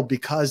the deal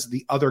because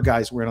the other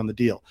guys were in on the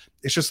deal.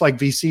 It's just like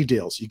VC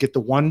deals. You get the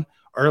one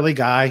early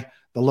guy,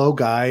 the low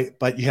guy,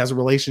 but he has a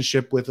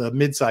relationship with a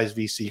mid-sized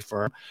VC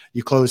firm.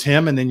 You close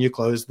him, and then you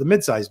close the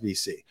mid-sized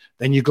VC.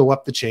 Then you go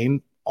up the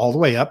chain all the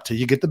way up till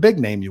you get the big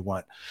name you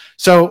want.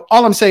 So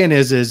all I'm saying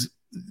is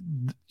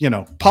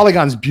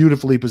Polygon's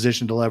beautifully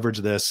positioned to leverage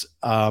this.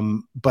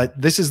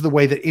 But this is the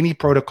way that any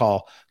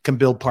protocol can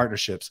build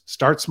partnerships.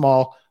 Start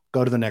small,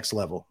 go to the next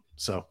level.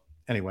 So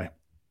anyway.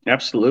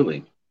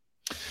 Absolutely.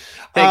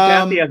 Hey,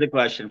 Kathy has a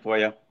question for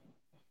you.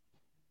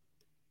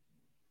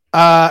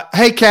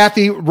 Hey,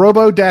 Kathy,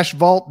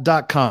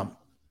 robo-vault.com.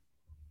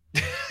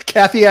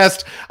 Kathy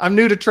asked, I'm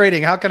new to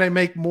trading. How can I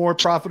make more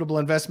profitable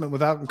investment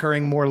without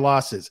incurring more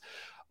losses?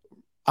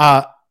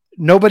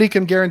 Nobody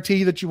can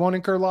guarantee that you won't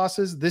incur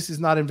losses. This is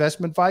not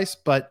investment advice,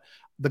 but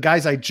the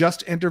guys I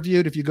just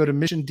interviewed, if you go to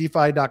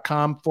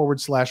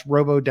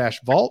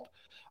missiondefi.com/robo-vault,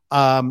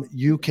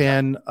 you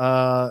can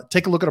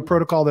take a look at a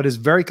protocol that is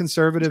very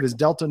conservative, is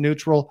delta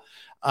neutral,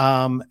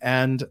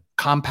 and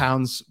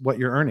compounds what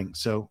you're earning.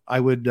 So I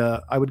would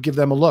give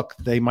them a look.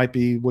 They might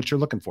be what you're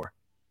looking for.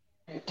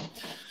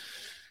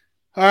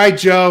 All right,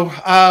 Joe.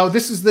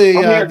 This was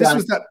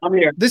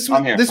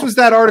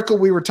that article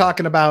we were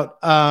talking about,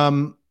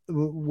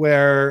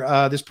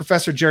 where this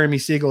professor Jeremy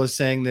Siegel is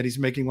saying that he's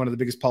making one of the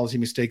biggest policy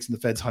mistakes in the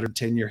Fed's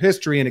 110-year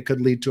history, and it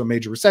could lead to a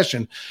major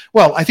recession.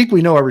 Well, I think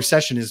we know a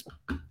recession is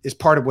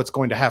part of what's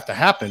going to have to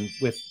happen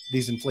with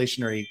these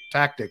inflationary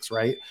tactics,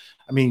 right?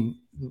 I mean,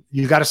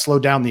 you got to slow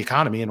down the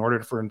economy in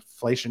order for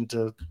inflation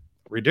to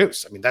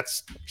reduce. I mean,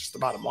 that's just the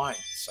bottom line.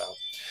 So,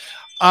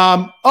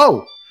 I'm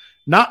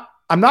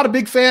not a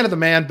big fan of the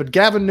man, but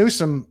Gavin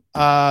Newsom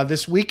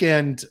last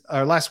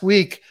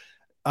week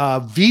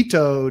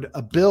vetoed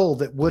a bill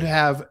that would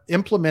have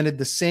implemented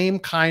the same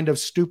kind of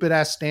stupid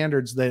ass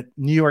standards that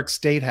New York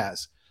State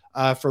has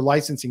for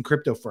licensing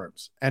crypto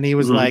firms. And he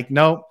was like,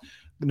 no,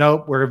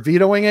 we're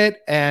vetoing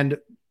it. And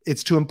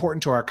it's too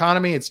important to our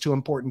economy. It's too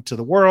important to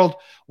the world.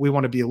 We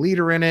want to be a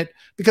leader in it,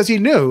 because he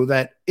knew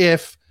that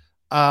if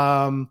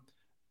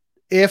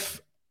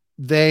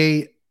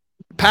they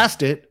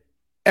passed it,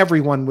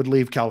 everyone would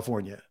leave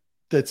California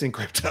that's in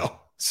crypto.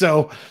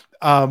 So,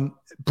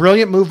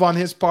 brilliant move on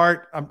his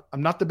part.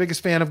 I'm not the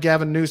biggest fan of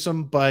Gavin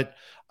Newsom, but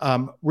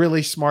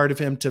really smart of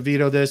him to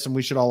veto this, and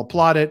we should all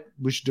applaud it.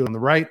 We should do it on the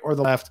right or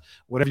the left,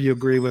 whatever you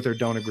agree with or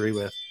don't agree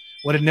with.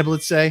 What did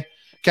Niblett say?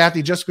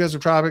 Kathy, just because a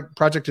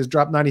project has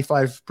dropped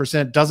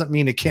 95% doesn't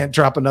mean it can't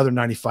drop another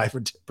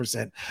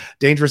 95%.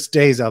 Dangerous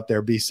days out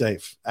there. Be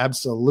safe.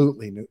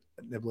 Absolutely,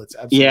 Niblett.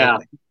 Absolutely. Yeah.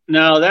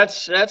 No,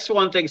 that's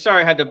one thing.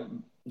 Sorry, I had to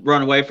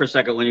run away for a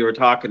second when you were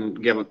talking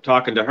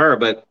to her,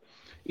 but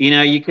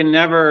you can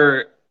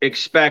never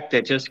expect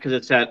that just because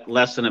it's at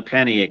less than a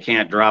penny, it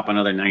can't drop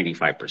another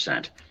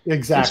 95%.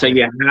 Exactly. And so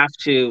you have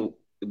to,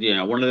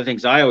 one of the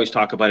things I always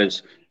talk about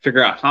is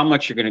figure out how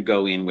much you're going to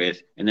go in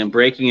with, and then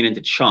breaking it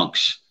into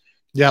chunks.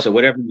 Yeah. So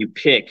whatever you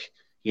pick,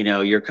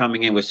 you're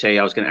coming in with, say,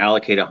 I was going to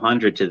allocate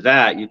 100 to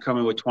that. You come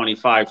in with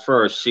 25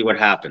 first, see what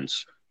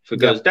happens. If it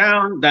goes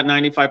down that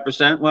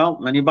 95%, well,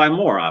 then you buy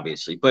more,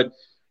 obviously. But,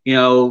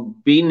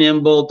 be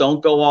nimble,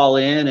 don't go all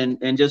in,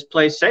 and just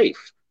play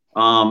safe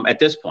at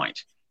this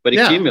point. But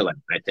accumulate,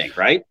 I think,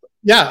 right?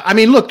 Yeah. I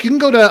mean, look, you can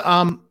go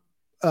to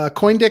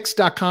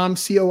coindix.com,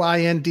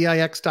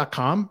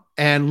 coindix.com,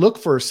 and look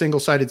for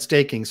single-sided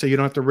staking so you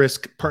don't have to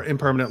risk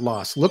impermanent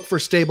loss. Look for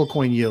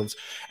stablecoin yields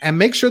and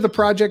make sure the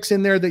projects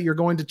in there that you're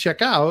going to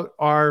check out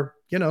are,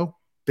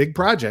 big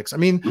projects. I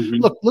mean,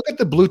 look at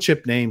the blue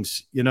chip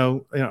names,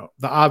 the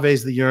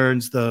Aves, the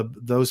Yearns,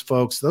 those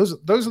folks, those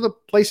are the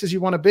places you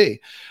want to be.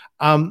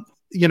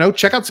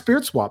 Check out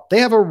Spirit Swap. They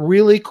have a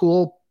really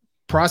cool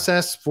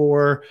process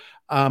for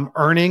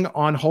earning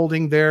on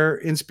holding their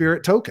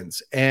in-spirit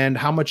tokens and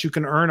how much you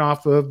can earn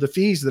off of the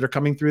fees that are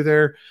coming through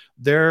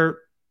their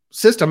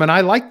system. And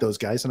I like those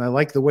guys, and I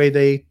like the way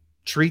they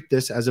treat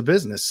this as a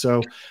business.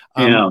 So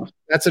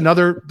that's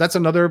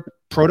another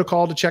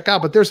protocol to check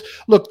out. But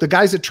the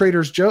guys at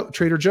Trader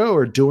Joe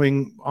are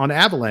doing on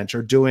Avalanche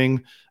are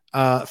doing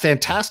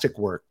fantastic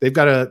work. They've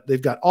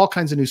got all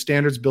kinds of new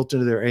standards built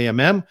into their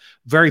AMM,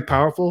 very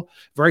powerful,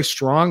 very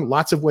strong,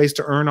 lots of ways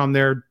to earn on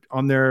their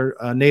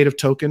native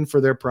token for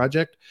their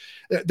project.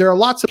 There are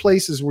lots of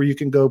places where you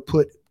can go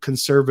put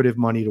conservative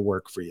money to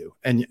work for you,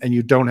 and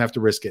you don't have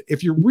to risk it.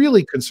 If you're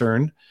really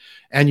concerned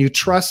and you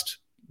trust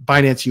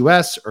Binance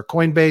US or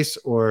Coinbase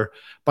or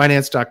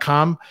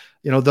Binance.com,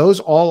 those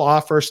all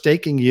offer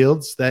staking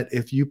yields that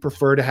if you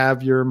prefer to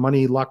have your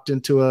money locked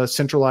into a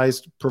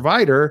centralized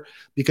provider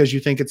because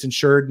you think it's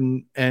insured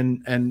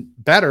and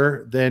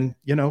better, then,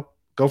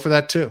 go for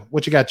that too.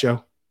 What you got,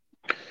 Joe?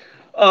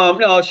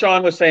 No,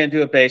 Sean was saying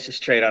do a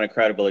basis trade on a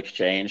credible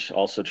exchange.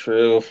 Also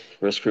true.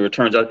 Risk-free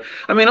returns.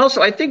 I mean,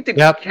 also, I think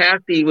that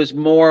Kathy was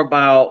more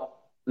about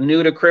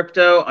new to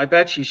crypto. I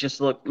bet she's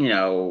just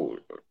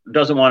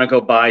doesn't want to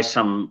go buy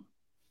some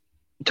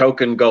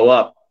token go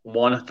up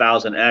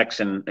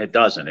 1,000x and it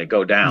doesn't. It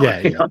go down.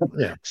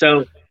 Yeah.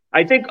 So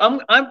I think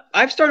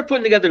I've started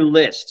putting together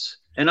lists,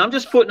 and I'm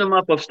just putting them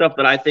up of stuff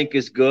that I think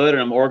is good,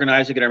 and I'm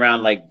organizing it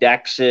around like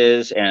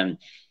DEXs and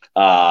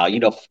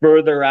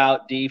further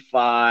out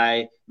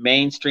DeFi,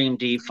 mainstream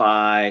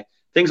DeFi,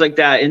 things like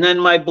that. And then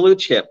my blue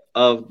chip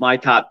of my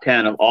top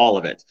 10 of all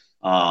of it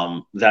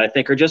that I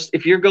think are just,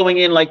 if you're going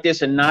in like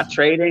this and not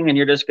trading and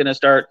you're just going to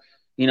start,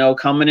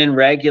 coming in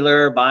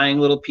regular, buying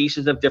little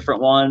pieces of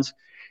different ones,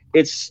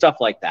 it's stuff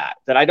like that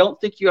I don't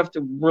think you have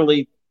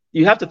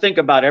to think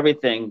about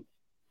everything,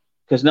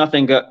 because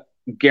nothing got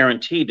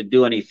guaranteed to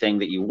do anything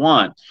that you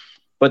want.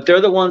 But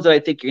they're the ones that I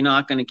think you're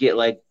not going to get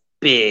like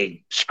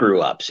big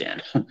screw ups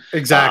in.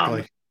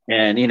 Exactly.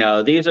 And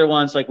these are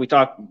ones like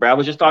Brad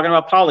was just talking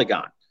about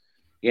Polygon.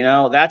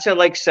 That's at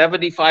like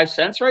 75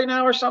 cents right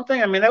now or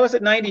something. I mean, that was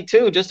at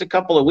 92 just a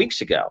couple of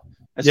weeks ago.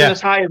 It's as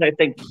high as I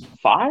think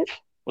 5.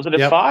 Was it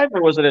at 5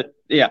 or was it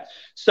at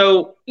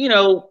So,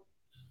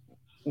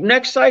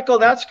 next cycle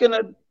that's gonna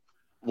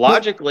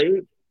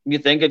logically you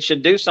think it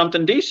should do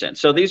something decent.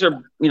 So these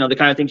are, the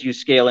kind of things you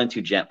scale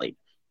into gently.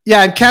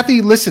 Yeah, and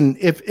Kathy, listen,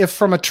 if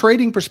from a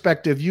trading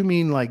perspective, you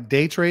mean like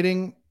day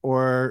trading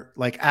or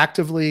like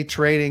actively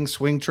trading,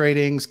 swing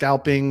trading,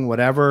 scalping,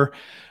 whatever,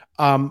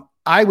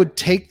 I would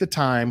take the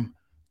time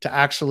to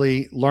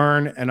actually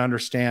learn and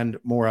understand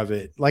more of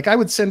it. Like I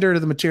would send her to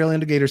the Material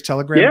Indicators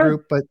Telegram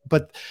group,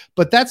 but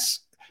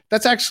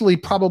that's actually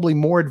probably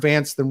more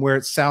advanced than where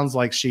it sounds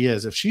like she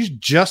is. If she's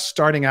just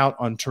starting out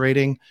on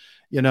trading,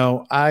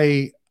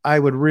 I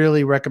would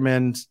really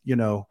recommend,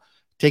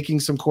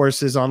 taking some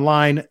courses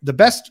online. The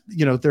best,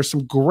 there's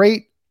some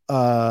great,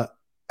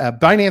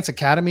 Binance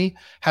Academy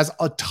has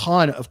a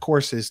ton of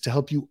courses to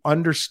help you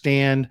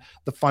understand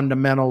the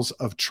fundamentals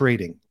of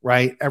trading,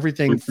 right?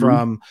 Everything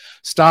from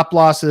stop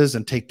losses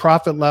and take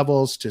profit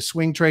levels to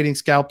swing trading,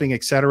 scalping,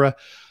 etc.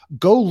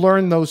 Go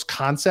learn those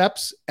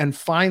concepts and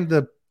find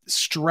the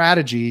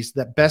strategies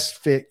that best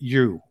fit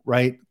you,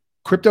 right?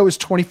 Crypto is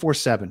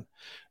 24/7.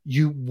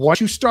 Once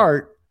you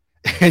start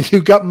and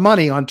you got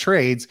money on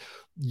trades,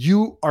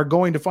 you are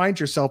going to find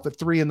yourself at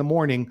 3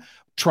 a.m.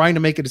 trying to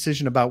make a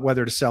decision about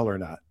whether to sell or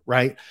not,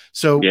 right?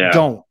 So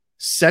don't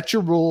set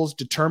your rules,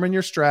 determine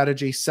your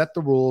strategy, set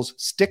the rules,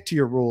 stick to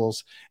your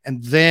rules,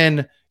 and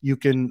then you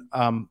can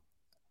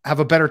have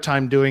a better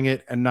time doing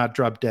it and not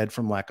drop dead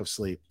from lack of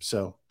sleep.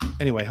 So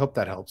anyway, hope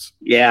that helps.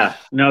 Yeah,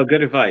 no,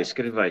 good advice,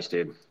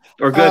 dude.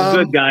 Or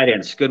good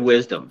guidance, good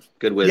wisdom.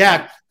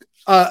 Yeah.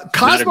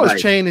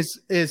 Cosmos Chain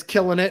is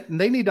killing it,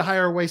 and they need to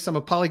hire away some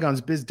of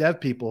Polygon's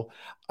BizDev people.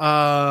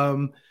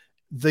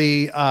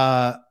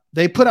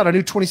 They put out a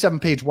new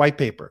 27-page white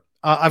paper.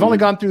 I've only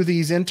gone through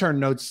these intern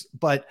notes,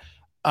 but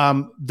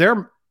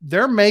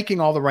they're making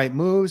all the right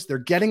moves. They're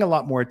getting a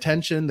lot more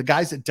attention. The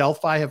guys at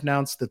Delphi have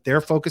announced that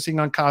they're focusing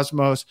on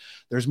Cosmos.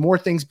 There's more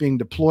things being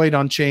deployed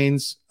on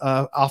chains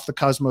off the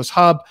Cosmos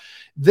hub.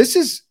 This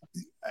is.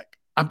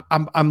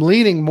 I'm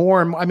leaning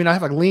more. I mean, I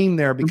have a lean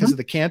there because of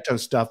the Canto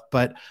stuff,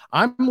 but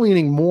I'm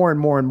leaning more and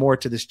more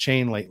to this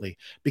chain lately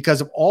because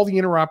of all the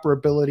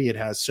interoperability it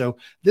has. So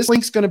this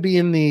link's going to be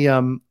in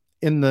the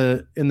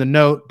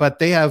note, but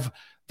they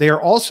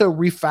are also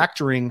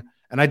refactoring,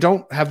 and I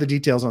don't have the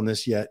details on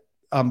this yet,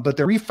 but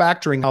they're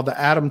refactoring how the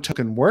Atom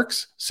token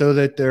works so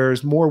that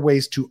there's more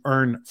ways to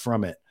earn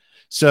from it.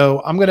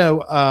 So I'm going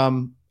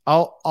to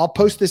I'll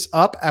post this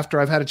up after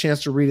I've had a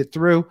chance to read it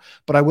through,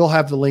 but I will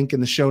have the link in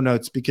the show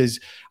notes because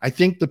I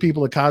think the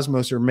people at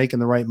Cosmos are making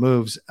the right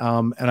moves.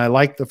 And I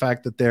like the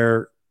fact that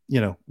they're,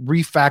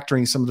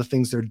 refactoring some of the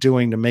things they're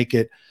doing to make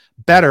it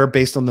better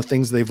based on the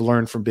things they've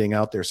learned from being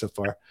out there so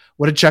far.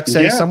 What did Chuck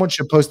say? Yeah. Someone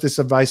should post this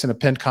advice in a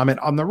pinned comment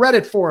on the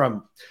Reddit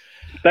forum.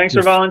 Thanks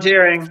for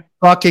volunteering.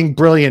 Fucking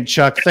brilliant,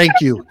 Chuck.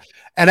 Thank you.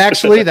 And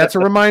actually, that's a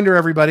reminder,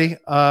 everybody,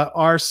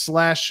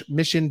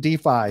 r/mission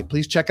DeFi.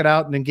 Please check it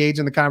out and engage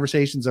in the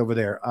conversations over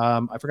there.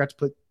 I forgot to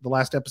put the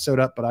last episode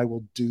up, but I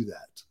will do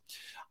that.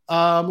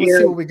 Let's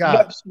see what we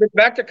got.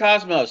 Back to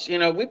Cosmos.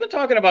 We've been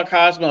talking about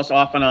Cosmos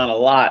off and on a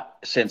lot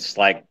since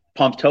like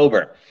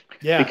Pumptober.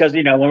 Yeah. Because,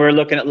 when we're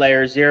looking at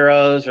layer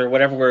zeros or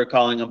whatever we were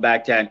calling them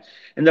back then.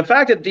 And the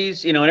fact that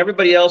these, and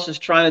everybody else is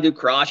trying to do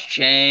cross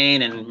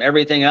chain and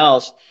everything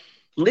else,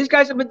 these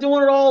guys have been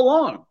doing it all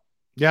along.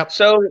 Yep.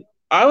 So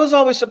I was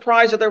always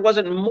surprised that there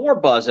wasn't more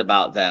buzz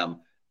about them.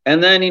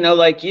 And then,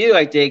 like you,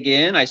 I dig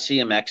in, I see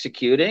them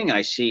executing,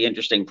 I see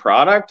interesting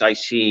product, I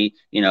see,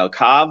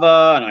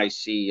 Kava, and I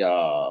see,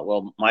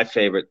 my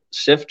favorite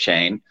SIF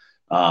chain,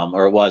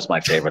 or it was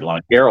my favorite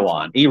long,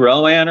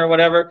 Eroan or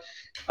whatever.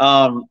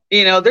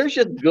 There's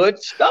just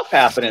good stuff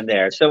happening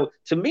there. So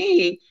to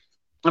me,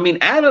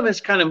 Adam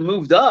has kind of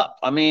moved up.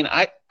 I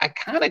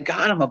kind of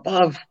got him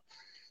above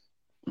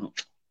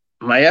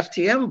my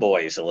FTM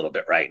boys a little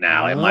bit right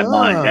now in my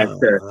mind as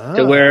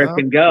to where it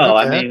can go.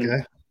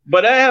 Okay.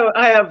 But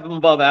I have them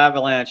above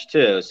Avalanche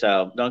too.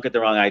 So don't get the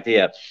wrong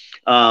idea.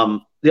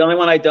 The only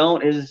one I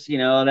don't is,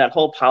 that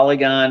whole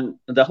Polygon,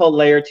 the whole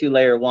layer 2,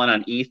 layer 1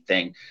 on ETH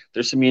thing.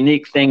 There's some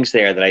unique things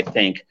there that I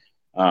think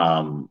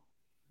are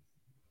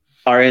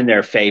in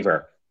their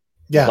favor.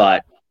 Yeah.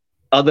 But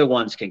other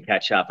ones can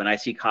catch up. And I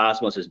see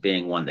Cosmos as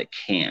being one that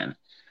can.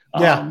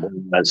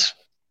 As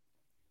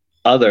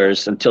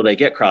others, until they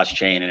get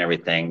cross-chain and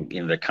everything,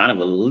 they're kind of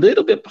a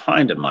little bit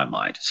behind in my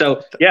mind.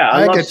 So, yeah,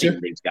 I love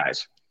seeing these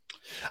guys.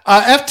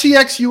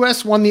 FTX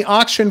US won the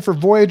auction for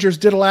Voyager's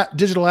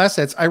digital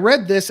assets. I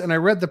read this and I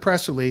read the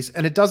press release,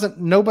 and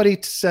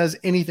nobody says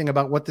anything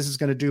about what this is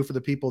going to do for the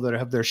people that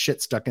have their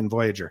shit stuck in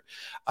Voyager.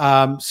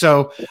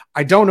 So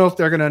I don't know if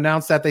they're going to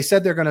announce that. They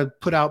said they're going to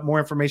put out more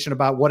information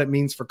about what it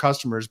means for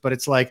customers, but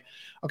it's like,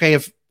 okay,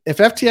 if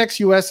FTX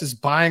US is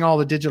buying all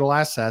the digital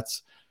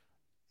assets,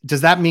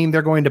 does that mean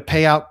they're going to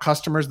pay out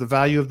customers the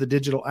value of the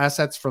digital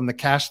assets from the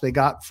cash they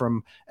got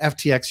from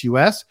FTX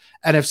US?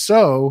 And if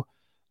so,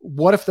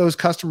 what if those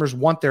customers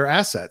want their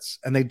assets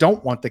and they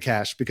don't want the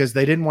cash because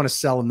they didn't want to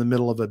sell in the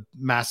middle of a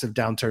massive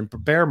downturn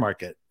bear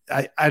market?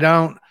 I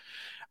don't.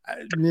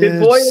 Did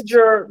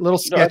Voyager little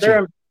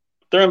sketchy?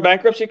 They're in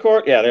bankruptcy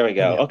court. Yeah, there we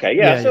go. Yeah. Okay,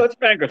 yeah. So it's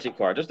bankruptcy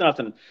court. There's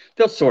nothing.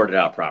 They'll sort it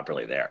out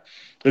properly there.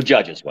 The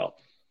judges will.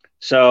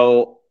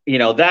 So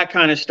that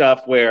kind of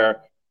stuff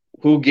where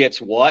who gets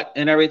what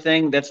and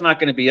everything, that's not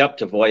going to be up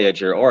to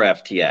Voyager or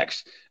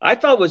FTX. I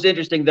thought was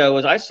interesting, though,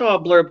 was I saw a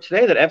blurb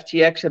today that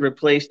FTX had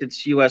replaced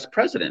its U.S.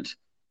 president.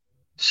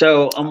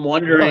 So I'm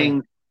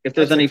wondering if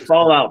there's any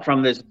fallout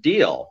from this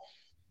deal.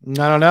 I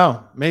don't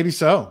know. Maybe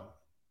so.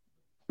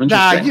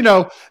 Nah, you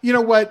know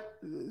what?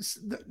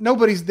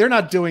 They're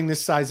not doing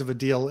this size of a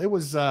deal. It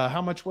was,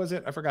 how much was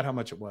it? I forgot how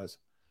much it was.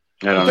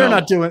 They're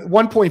not doing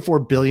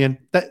 1.4 billion.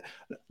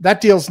 That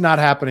deal's not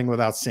happening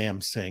without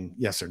Sam saying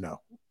yes or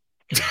no.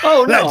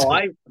 Oh, no.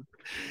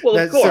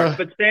 Of course,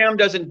 but Sam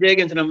doesn't dig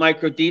into the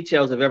micro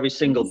details of every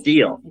single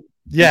deal.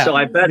 Yeah. So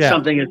I bet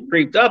something has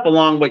creeped up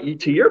along what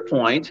to your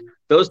point,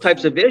 those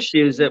types of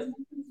issues that,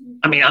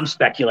 I'm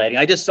speculating.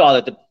 I just saw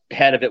that the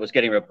head of it was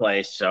getting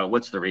replaced. So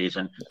what's the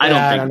reason? I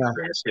don't think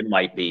it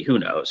might be. Who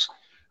knows?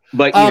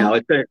 But,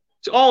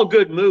 it's all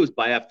good moves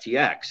by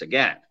FTX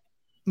again.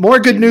 More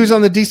good news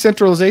on the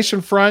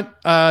decentralization front.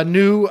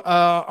 New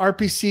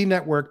RPC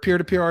network,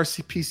 peer-to-peer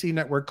RPC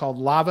network called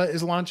Lava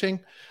is launching.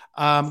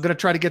 I'm going to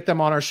try to get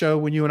them on our show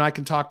when you and I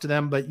can talk to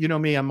them. But you know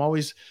me,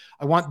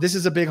 this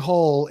is a big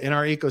hole in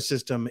our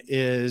ecosystem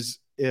is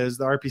the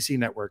RPC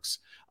networks.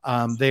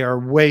 They are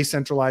way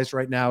centralized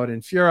right now at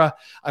Infura.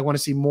 I want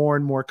to see more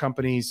and more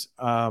companies,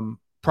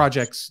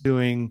 projects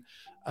doing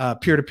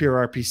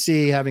peer-to-peer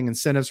RPC, having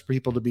incentives for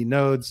people to be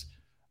nodes,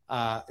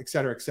 et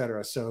cetera, et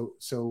cetera.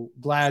 So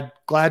glad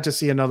to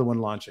see another one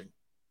launching.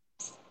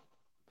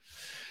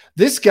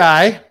 This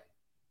guy,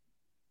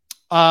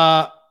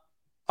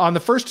 on the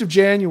 1st of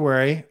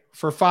January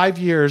for 5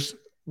 years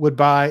would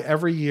buy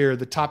every year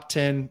the top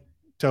 10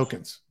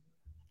 tokens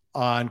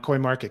on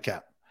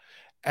CoinMarketCap.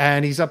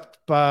 And he's up,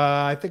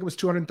 I think it was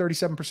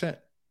 237%,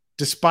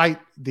 despite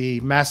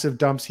the massive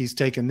dumps he's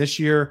taken this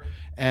year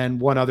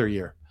and one other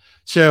year.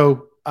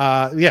 So,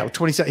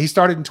 he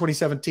started in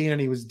 2017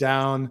 and he was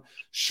down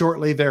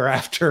shortly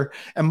thereafter.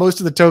 And most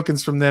of the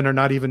tokens from then are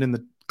not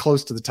even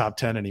close to the top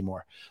 10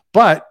 anymore,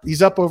 but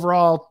he's up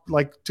overall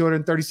like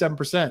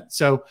 237%.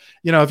 So,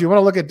 if you want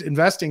to look at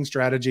investing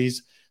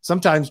strategies,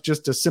 sometimes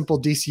just a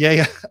simple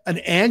DCA, an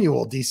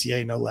annual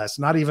DCA, no less,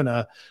 not even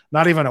a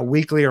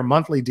weekly or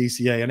monthly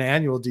DCA, an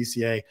annual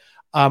DCA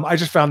I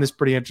just found this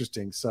pretty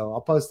interesting, so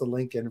I'll post the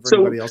link in for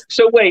anybody else.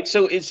 So wait,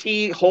 so is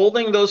he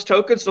holding those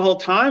tokens the whole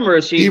time, or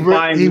is he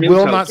buying new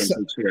will tokens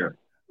not each year?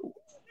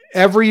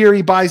 Every year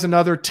he buys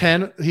another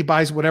 10. He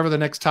buys whatever the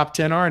next top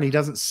 10 are, and he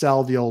doesn't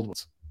sell the old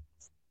ones.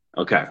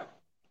 Okay.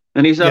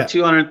 And he's up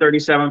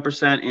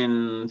 237%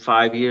 in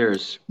 5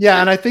 years. Yeah,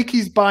 and I think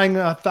he's buying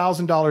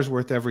 $1,000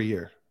 worth every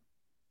year.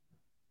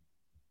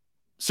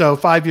 So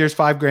 5 years,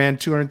 $5,000,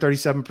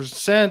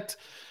 237%.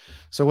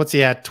 So what's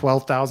he at?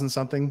 12,000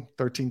 something,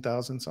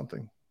 13,000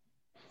 something.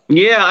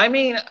 Yeah, I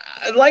mean,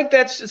 like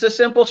it's a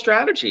simple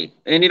strategy,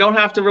 and you don't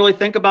have to really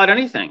think about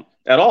anything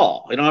at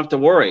all. You don't have to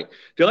worry.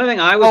 The only thing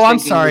I was I'm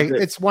sorry.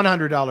 It's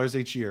 $100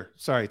 each year.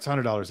 Sorry, it's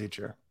 $100 each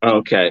year.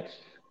 Okay.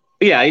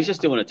 Yeah, he's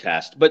just doing a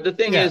test. But the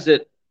thing is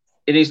that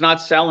he's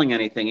not selling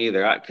anything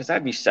either, because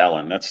I'd be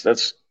selling.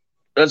 That's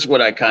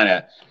what I kind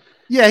of.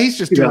 Yeah, he's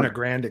just doing a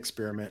grand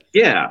experiment.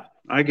 Yeah,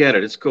 I get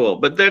it. It's cool.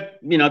 But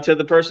that, to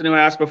the person who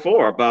asked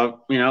before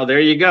about, there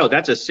you go.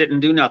 That's a sit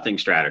and do nothing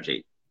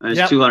strategy. And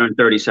it's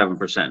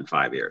 237% in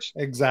 5 years.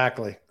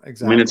 Exactly.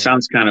 I mean, it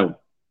sounds kind of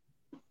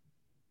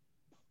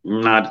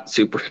not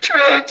super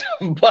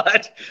attractive,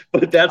 but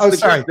that's the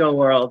crypto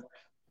world.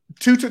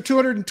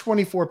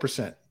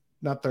 224%,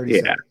 not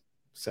 37. Yeah,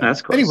 so,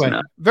 that's close anyway,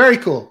 enough. Very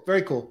cool.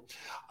 Very cool.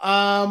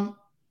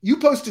 You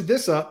posted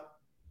this up.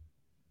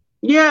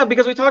 Yeah,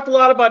 because we talked a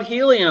lot about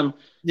helium.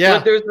 Yeah.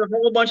 But there's a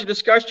whole bunch of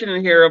discussion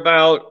in here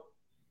about,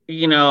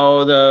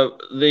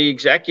 the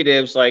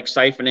executives like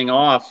siphoning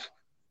off,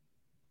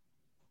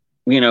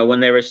 when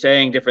they were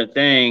saying different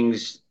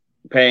things,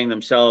 paying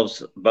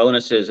themselves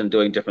bonuses and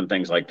doing different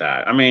things like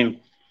that. I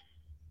mean,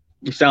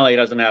 it sounds like it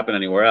doesn't happen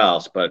anywhere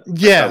else, but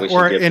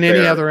or in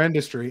any other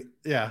industry.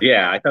 Yeah.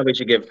 Yeah. I thought we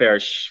should give fair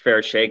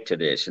shake to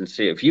this and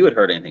see if you had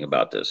heard anything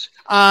about this.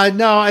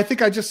 No, I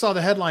think I just saw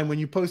the headline when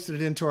you posted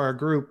it into our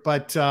group,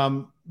 but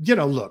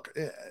look,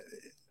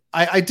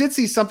 I did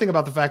see something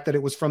about the fact that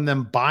it was from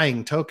them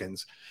buying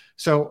tokens.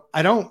 So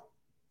I don't,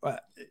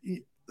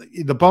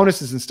 the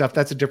bonuses and stuff,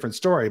 that's a different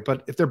story.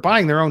 But if they're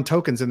buying their own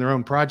tokens in their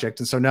own project,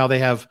 and so now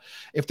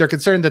if they're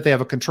concerned that they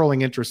have a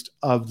controlling interest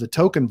of the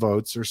token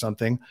votes or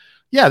something,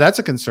 yeah, that's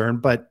a concern.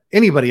 But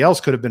anybody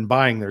else could have been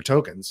buying their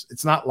tokens.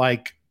 It's not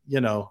like,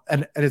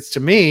 and it's,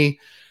 to me,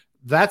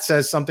 that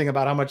says something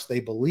about how much they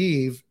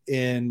believe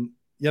in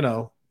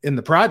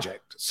the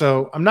project.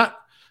 So I'm not.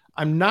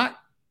 Yeah,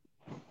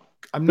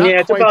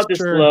 it's about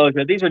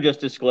disclosure. These are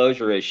just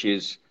disclosure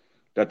issues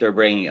that they're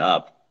bringing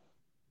up.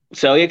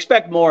 So you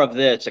expect more of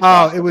this.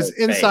 It was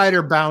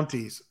insider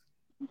bounties.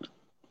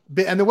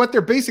 And what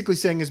they're basically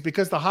saying is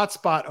because the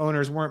hotspot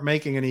owners weren't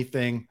making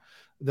anything,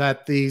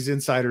 that these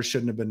insiders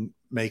shouldn't have been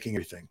making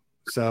anything.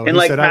 So, and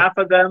half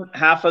of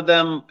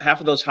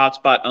those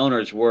hotspot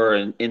owners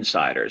were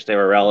insiders. They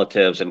were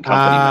relatives and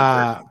company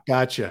members.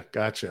 Gotcha.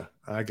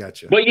 I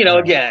gotcha. But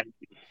again,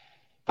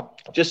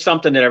 just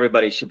something that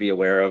everybody should be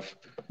aware of.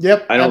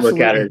 Yep. I don't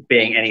look at it as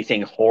being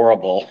anything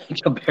horrible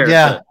compared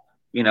to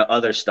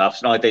other stuff.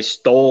 It's not like they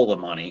stole the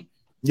money.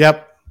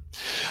 Yep.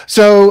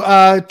 So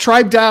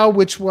Tribe DAO,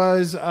 which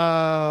was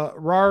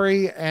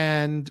Rari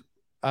and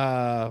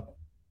oh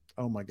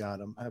my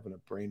God, I'm having a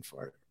brain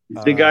fart.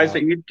 The guys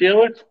that you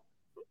deal with?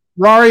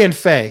 Rari and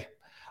Faye.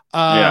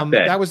 Faye.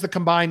 That was the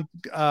combined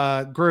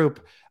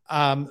group.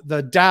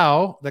 The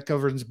DAO that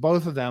governs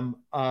both of them,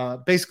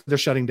 basically they're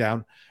shutting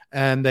down,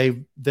 and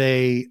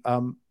they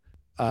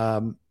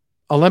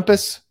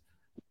Olympus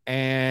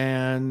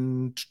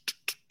and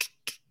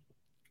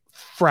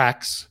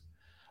Frax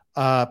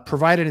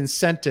provided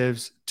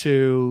incentives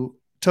to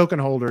token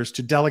holders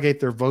to delegate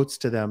their votes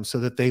to them so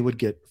that they would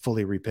get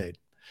fully repaid,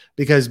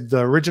 because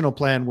the original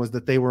plan was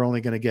that they were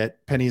only going to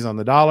get pennies on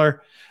the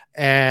dollar,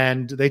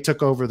 and they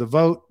took over the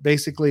vote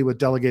basically with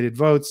delegated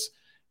votes,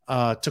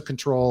 took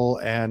control,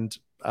 and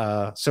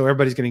so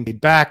everybody's getting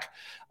paid back.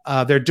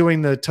 They're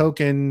doing the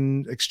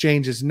token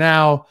exchanges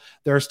now.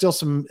 There are still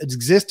some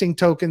existing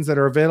tokens that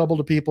are available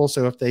to people,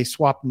 so if they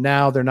swap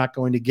now, they're not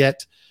going to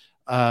get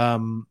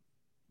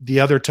the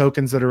other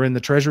tokens that are in the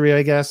treasury,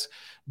 I guess.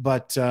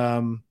 But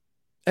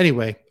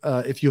anyway,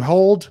 if you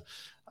hold,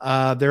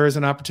 there is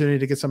an opportunity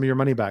to get some of your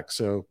money back.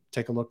 So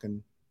take a look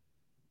and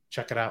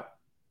check it out.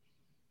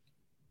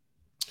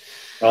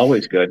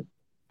 Always good.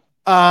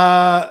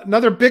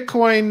 Another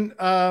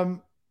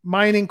Bitcoin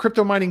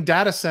crypto mining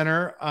data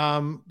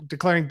center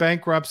declaring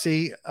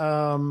bankruptcy,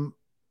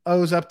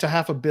 owes up to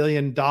 $500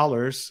 million,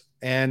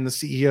 and the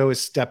CEO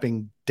is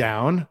stepping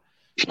down.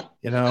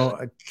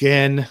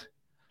 Again,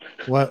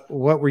 what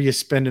were you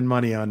spending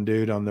money on,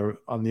 dude, on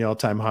the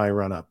all-time high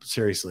run up?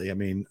 Seriously. I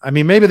mean,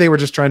 maybe they were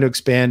just trying to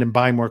expand and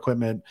buy more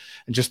equipment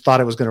and just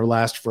thought it was going to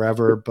last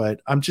forever, but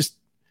I'm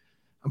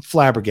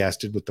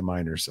flabbergasted with the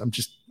miners.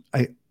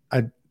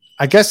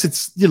 I guess I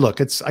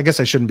guess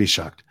I shouldn't be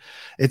shocked.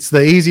 It's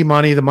the easy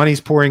money. The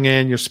money's pouring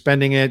in, you're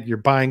spending it, you're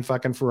buying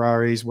fucking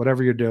Ferraris,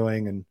 whatever you're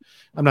doing. And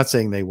I'm not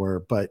saying they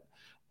were, but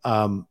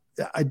I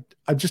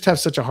just have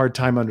such a hard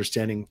time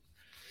understanding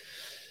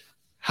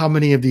how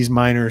many of these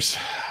miners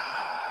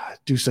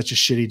do such a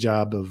shitty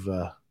job of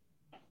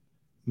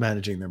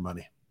managing their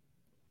money.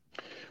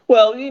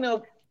 Well,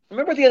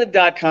 remember at the end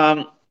of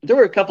 .com, there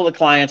were a couple of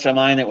clients of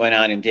mine that went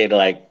out and did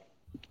like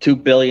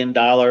 $2 billion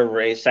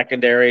raise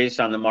secondaries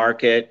on the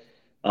market.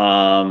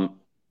 And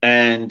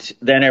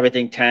then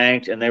everything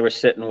tanked and they were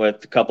sitting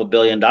with a couple $1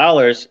 billion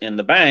in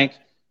the bank.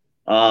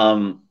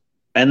 And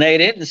they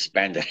didn't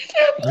spend it.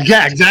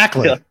 Yeah,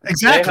 exactly.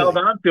 They held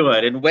on to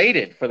it and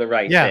waited for the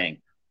right thing.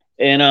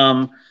 And,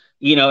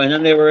 and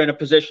then they were in a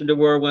position to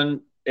where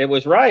when it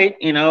was right,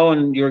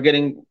 and you were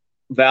getting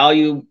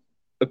value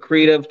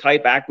accretive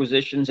type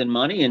acquisitions and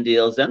money and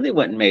deals, then they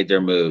went and made their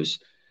moves.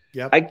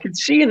 Yep. I could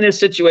see in this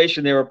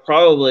situation, they were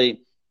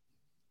probably,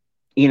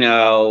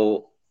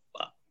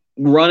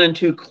 running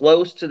too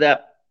close to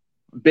that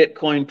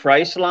Bitcoin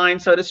price line,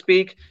 so to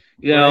speak,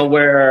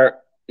 where,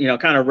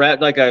 kind of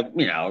red, like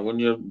when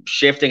you're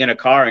shifting in a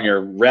car and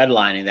you're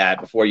redlining that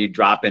before you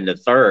drop into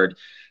third.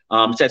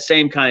 It's that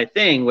same kind of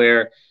thing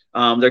where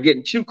they're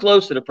getting too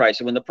close to the price.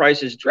 And when the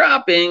price is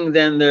dropping,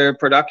 then their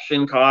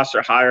production costs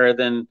are higher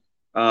than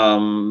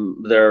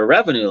their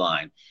revenue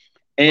line.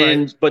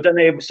 But then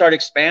they start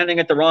expanding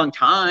at the wrong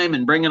time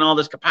and bringing all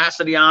this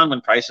capacity on when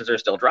prices are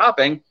still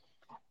dropping,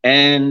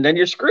 and then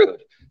you're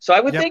screwed. So I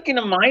would think in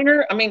a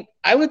miner,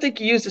 I would think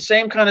you use the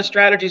same kind of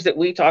strategies that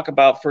we talk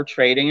about for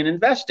trading and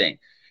investing.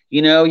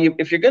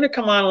 If you're going to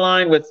come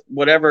online with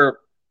whatever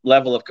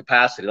level of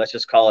capacity, let's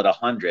just call it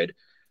 100,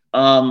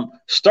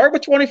 start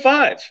with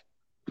 25,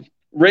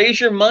 raise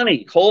your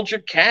money, hold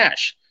your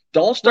cash.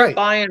 Don't start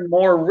buying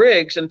more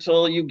rigs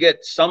until you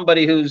get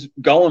somebody who's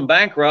going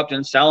bankrupt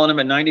and selling them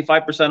at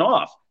 95%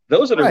 off.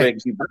 Those are the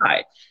rigs you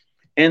buy.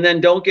 And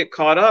then don't get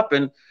caught up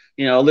and,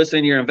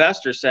 listening to your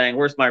investors saying,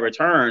 where's my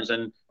returns?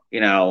 And,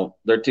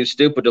 they're too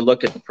stupid to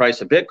look at the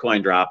price of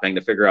Bitcoin dropping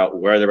to figure out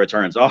where the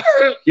returns are.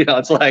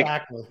 It's like,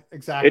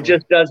 exactly. It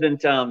just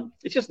doesn't,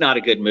 it's just not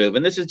a good move.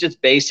 And this is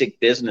just basic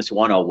business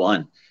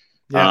 101.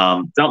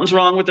 Yeah. Something's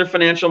wrong with their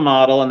financial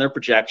model and their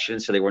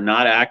projections. So they were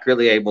not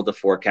accurately able to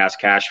forecast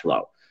cash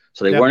flow.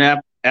 So they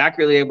weren't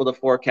accurately able to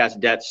forecast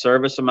debt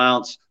service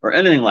amounts or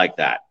anything like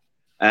that.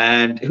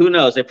 And who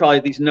knows,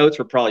 these notes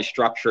were probably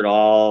structured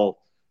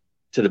all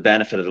to the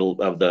benefit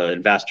of the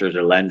investors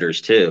or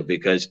lenders too,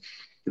 because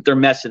if they're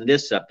messing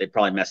this up, they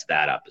probably messed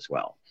that up as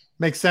well.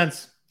 Makes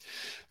sense.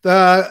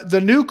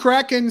 The new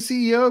Kraken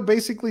CEO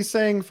basically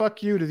saying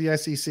 "fuck you" to the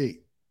SEC.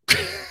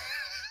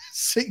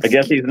 I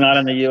guess he's not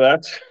in the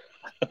U.S.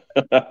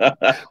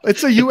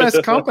 It's a U.S.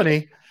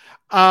 company.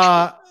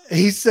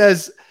 He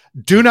says,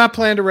 "Do not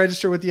plan to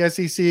register with the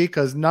SEC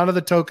because none of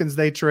the tokens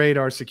they trade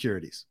are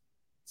securities."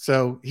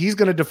 So he's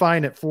going to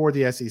define it for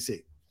the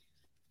SEC.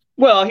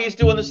 Well, he's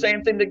doing the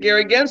same thing that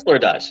Gary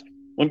Gensler does.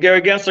 When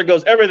Gary Gensler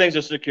goes, everything's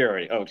a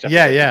security. Oh, except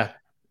yeah.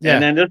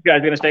 And then this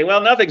guy's going to say,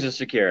 well, nothing's a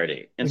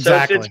security. And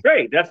so it's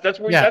great. That's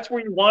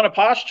where you want a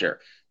posture,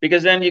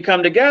 because then you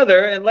come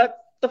together and let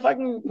the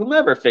fucking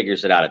whomever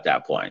figures it out at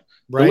that point.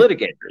 The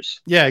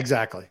litigators. Yeah,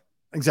 exactly.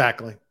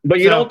 But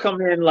you don't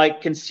come in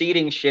like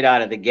conceding shit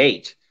out of the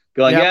gate.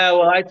 Going,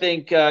 I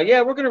think,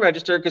 we're going to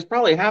register because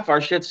probably half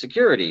our shit's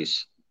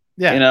securities.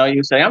 Yeah.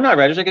 You say, I'm not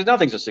registered because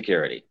nothing's a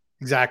security.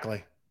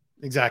 Exactly.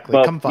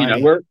 But, come find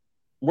me.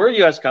 We're a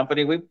U.S.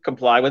 company. We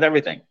comply with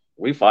everything.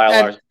 We file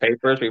our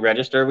papers. We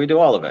register. We do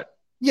all of it.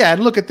 Yeah,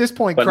 and look, at this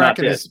point,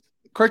 Kraken is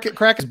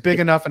big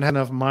enough and has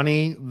enough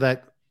money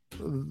that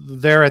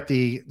they're at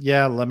the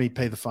let me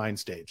pay the fine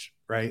stage,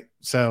 right?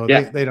 So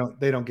they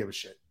don't give a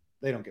shit.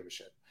 They don't give a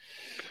shit.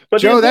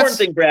 But Joe, the important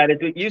thing, Brad, is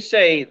that you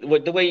say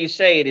the way you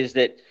say it is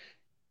that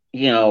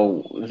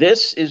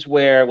this is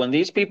where when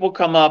these people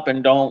come up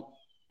and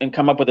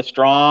come up with a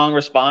strong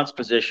response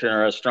position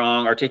or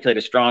articulate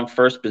a strong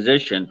first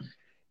position,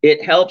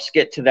 it helps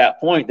get to that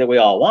point that we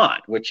all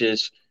want, which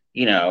is,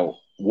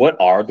 what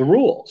are the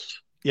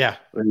rules? Yeah.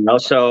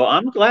 So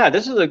I'm glad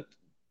this is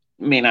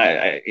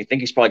I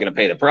think he's probably going to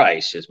pay the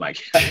price is my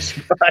guess,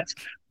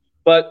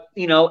 but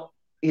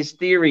his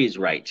theory is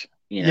right.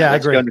 I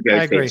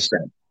agree. So.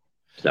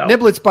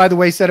 Niblitz, by the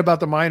way, said about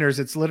the miners,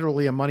 it's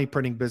literally a money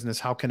printing business.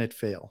 How can it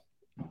fail?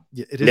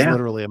 It is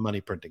literally a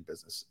money printing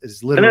business.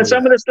 It's literally. And then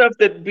some of the stuff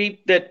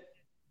that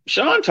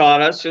Sean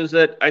taught us is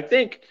that I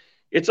think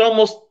it's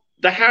almost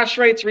the hash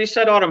rates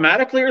reset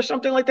automatically or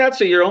something like that.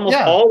 So you're almost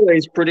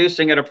always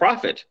producing at a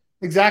profit.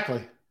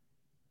 Exactly.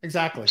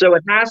 So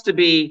it has to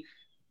be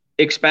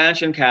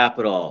expansion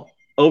capital,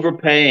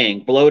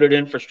 overpaying, bloated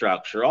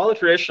infrastructure, all the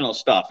traditional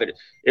stuff.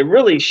 It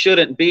really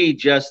shouldn't be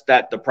just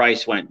that the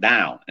price went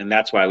down and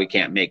that's why we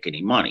can't make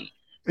any money.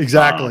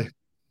 Exactly.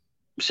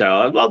 So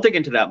I'll dig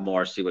into that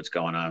more, see what's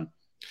going on.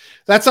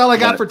 That's all I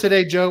got for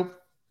today, Joe.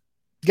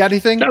 You got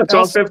anything? No, it's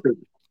else? All 50.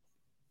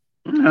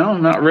 No,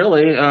 not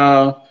really.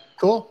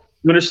 Cool.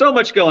 There's so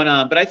much going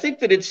on, but I think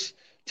that it's,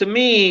 to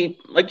me,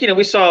 like,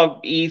 we saw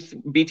ETH,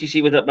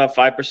 BTC was up about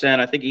 5%.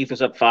 I think ETH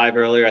was up 5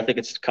 earlier. I think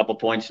it's a couple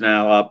points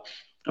now up.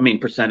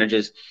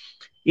 Percentages.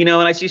 And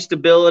I see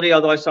stability,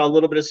 although I saw a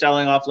little bit of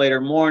selling off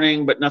later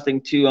morning, but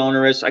nothing too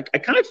onerous. I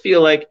kind of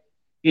feel like,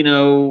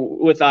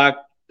 with our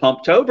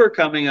Pumptober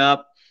coming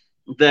up,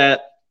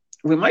 that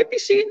we might be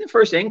seeing the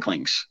first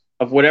inklings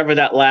of whatever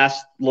that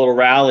last little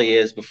rally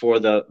is before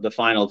the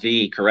final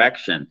V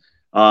correction.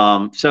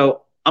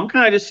 So I'm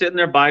kind of just sitting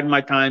there biding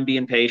my time,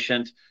 being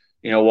patient,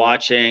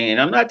 watching, and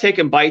I'm not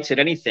taking bites at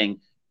anything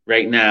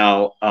right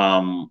now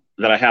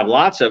that I have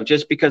lots of,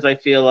 just because I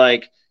feel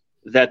like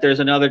that there's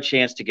another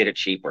chance to get it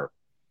cheaper.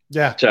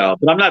 Yeah. So,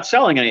 but I'm not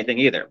selling anything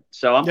either.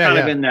 So I'm kind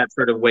of Yeah. in that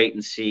sort of wait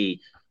and see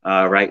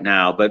right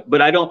now.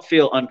 But I don't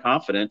feel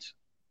unconfident.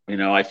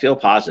 I feel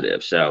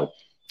positive. So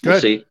we'll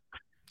Good. see.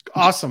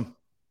 Awesome.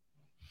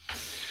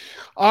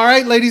 All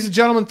right, ladies and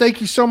gentlemen, thank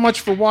you so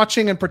much for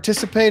watching and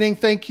participating.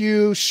 Thank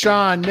you,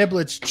 Sean,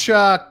 Niblitz,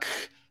 Chuck,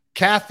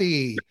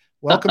 Kathy.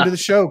 Welcome to the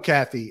show,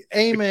 Kathy.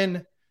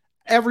 Eamon,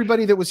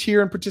 everybody that was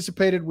here and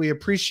participated, we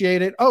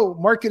appreciate it. Oh,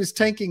 market is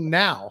tanking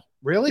now.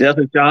 Really? That's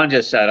what John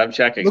just said. I'm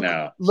checking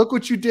now. Look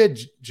what you did,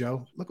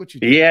 Joe. Look what you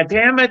did. Yeah,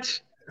 damn it.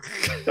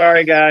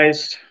 Sorry,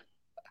 guys.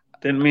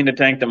 Didn't mean to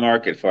tank the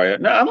market for you.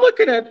 No, I'm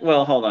looking at,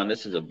 well, hold on.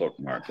 This is a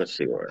bookmark. Let's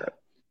see where we're at.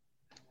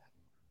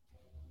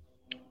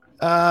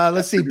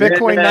 Let's see.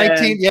 Bitcoin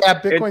 19. Yeah,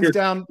 Bitcoin's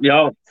down.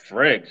 Yo,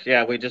 frig.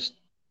 Yeah, we just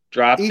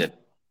dropped it.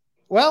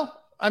 Well,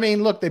 I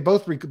mean, look, they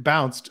both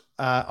bounced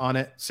on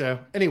it. So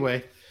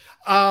anyway,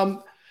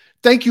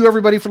 thank you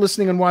everybody for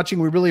listening and watching.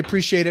 We really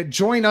appreciate it.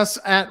 Join us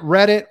at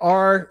Reddit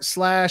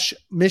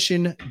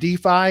r/Mission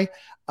DeFi.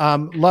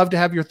 Love to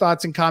have your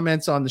thoughts and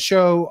comments on the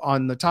show,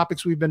 on the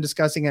topics we've been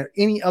discussing, and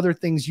any other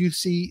things you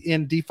see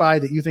in DeFi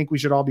that you think we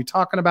should all be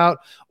talking about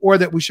or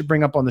that we should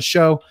bring up on the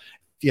show.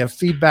 If you have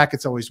feedback,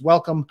 it's always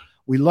welcome.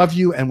 We love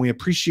you and we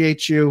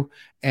appreciate you.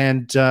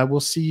 And we'll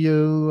see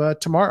you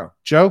tomorrow.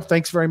 Joe,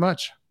 thanks very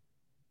much.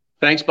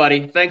 Thanks,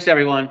 buddy. Thanks,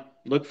 everyone.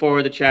 Look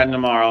forward to chatting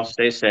tomorrow.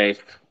 Stay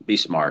safe. Be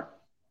smart.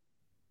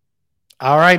 All right.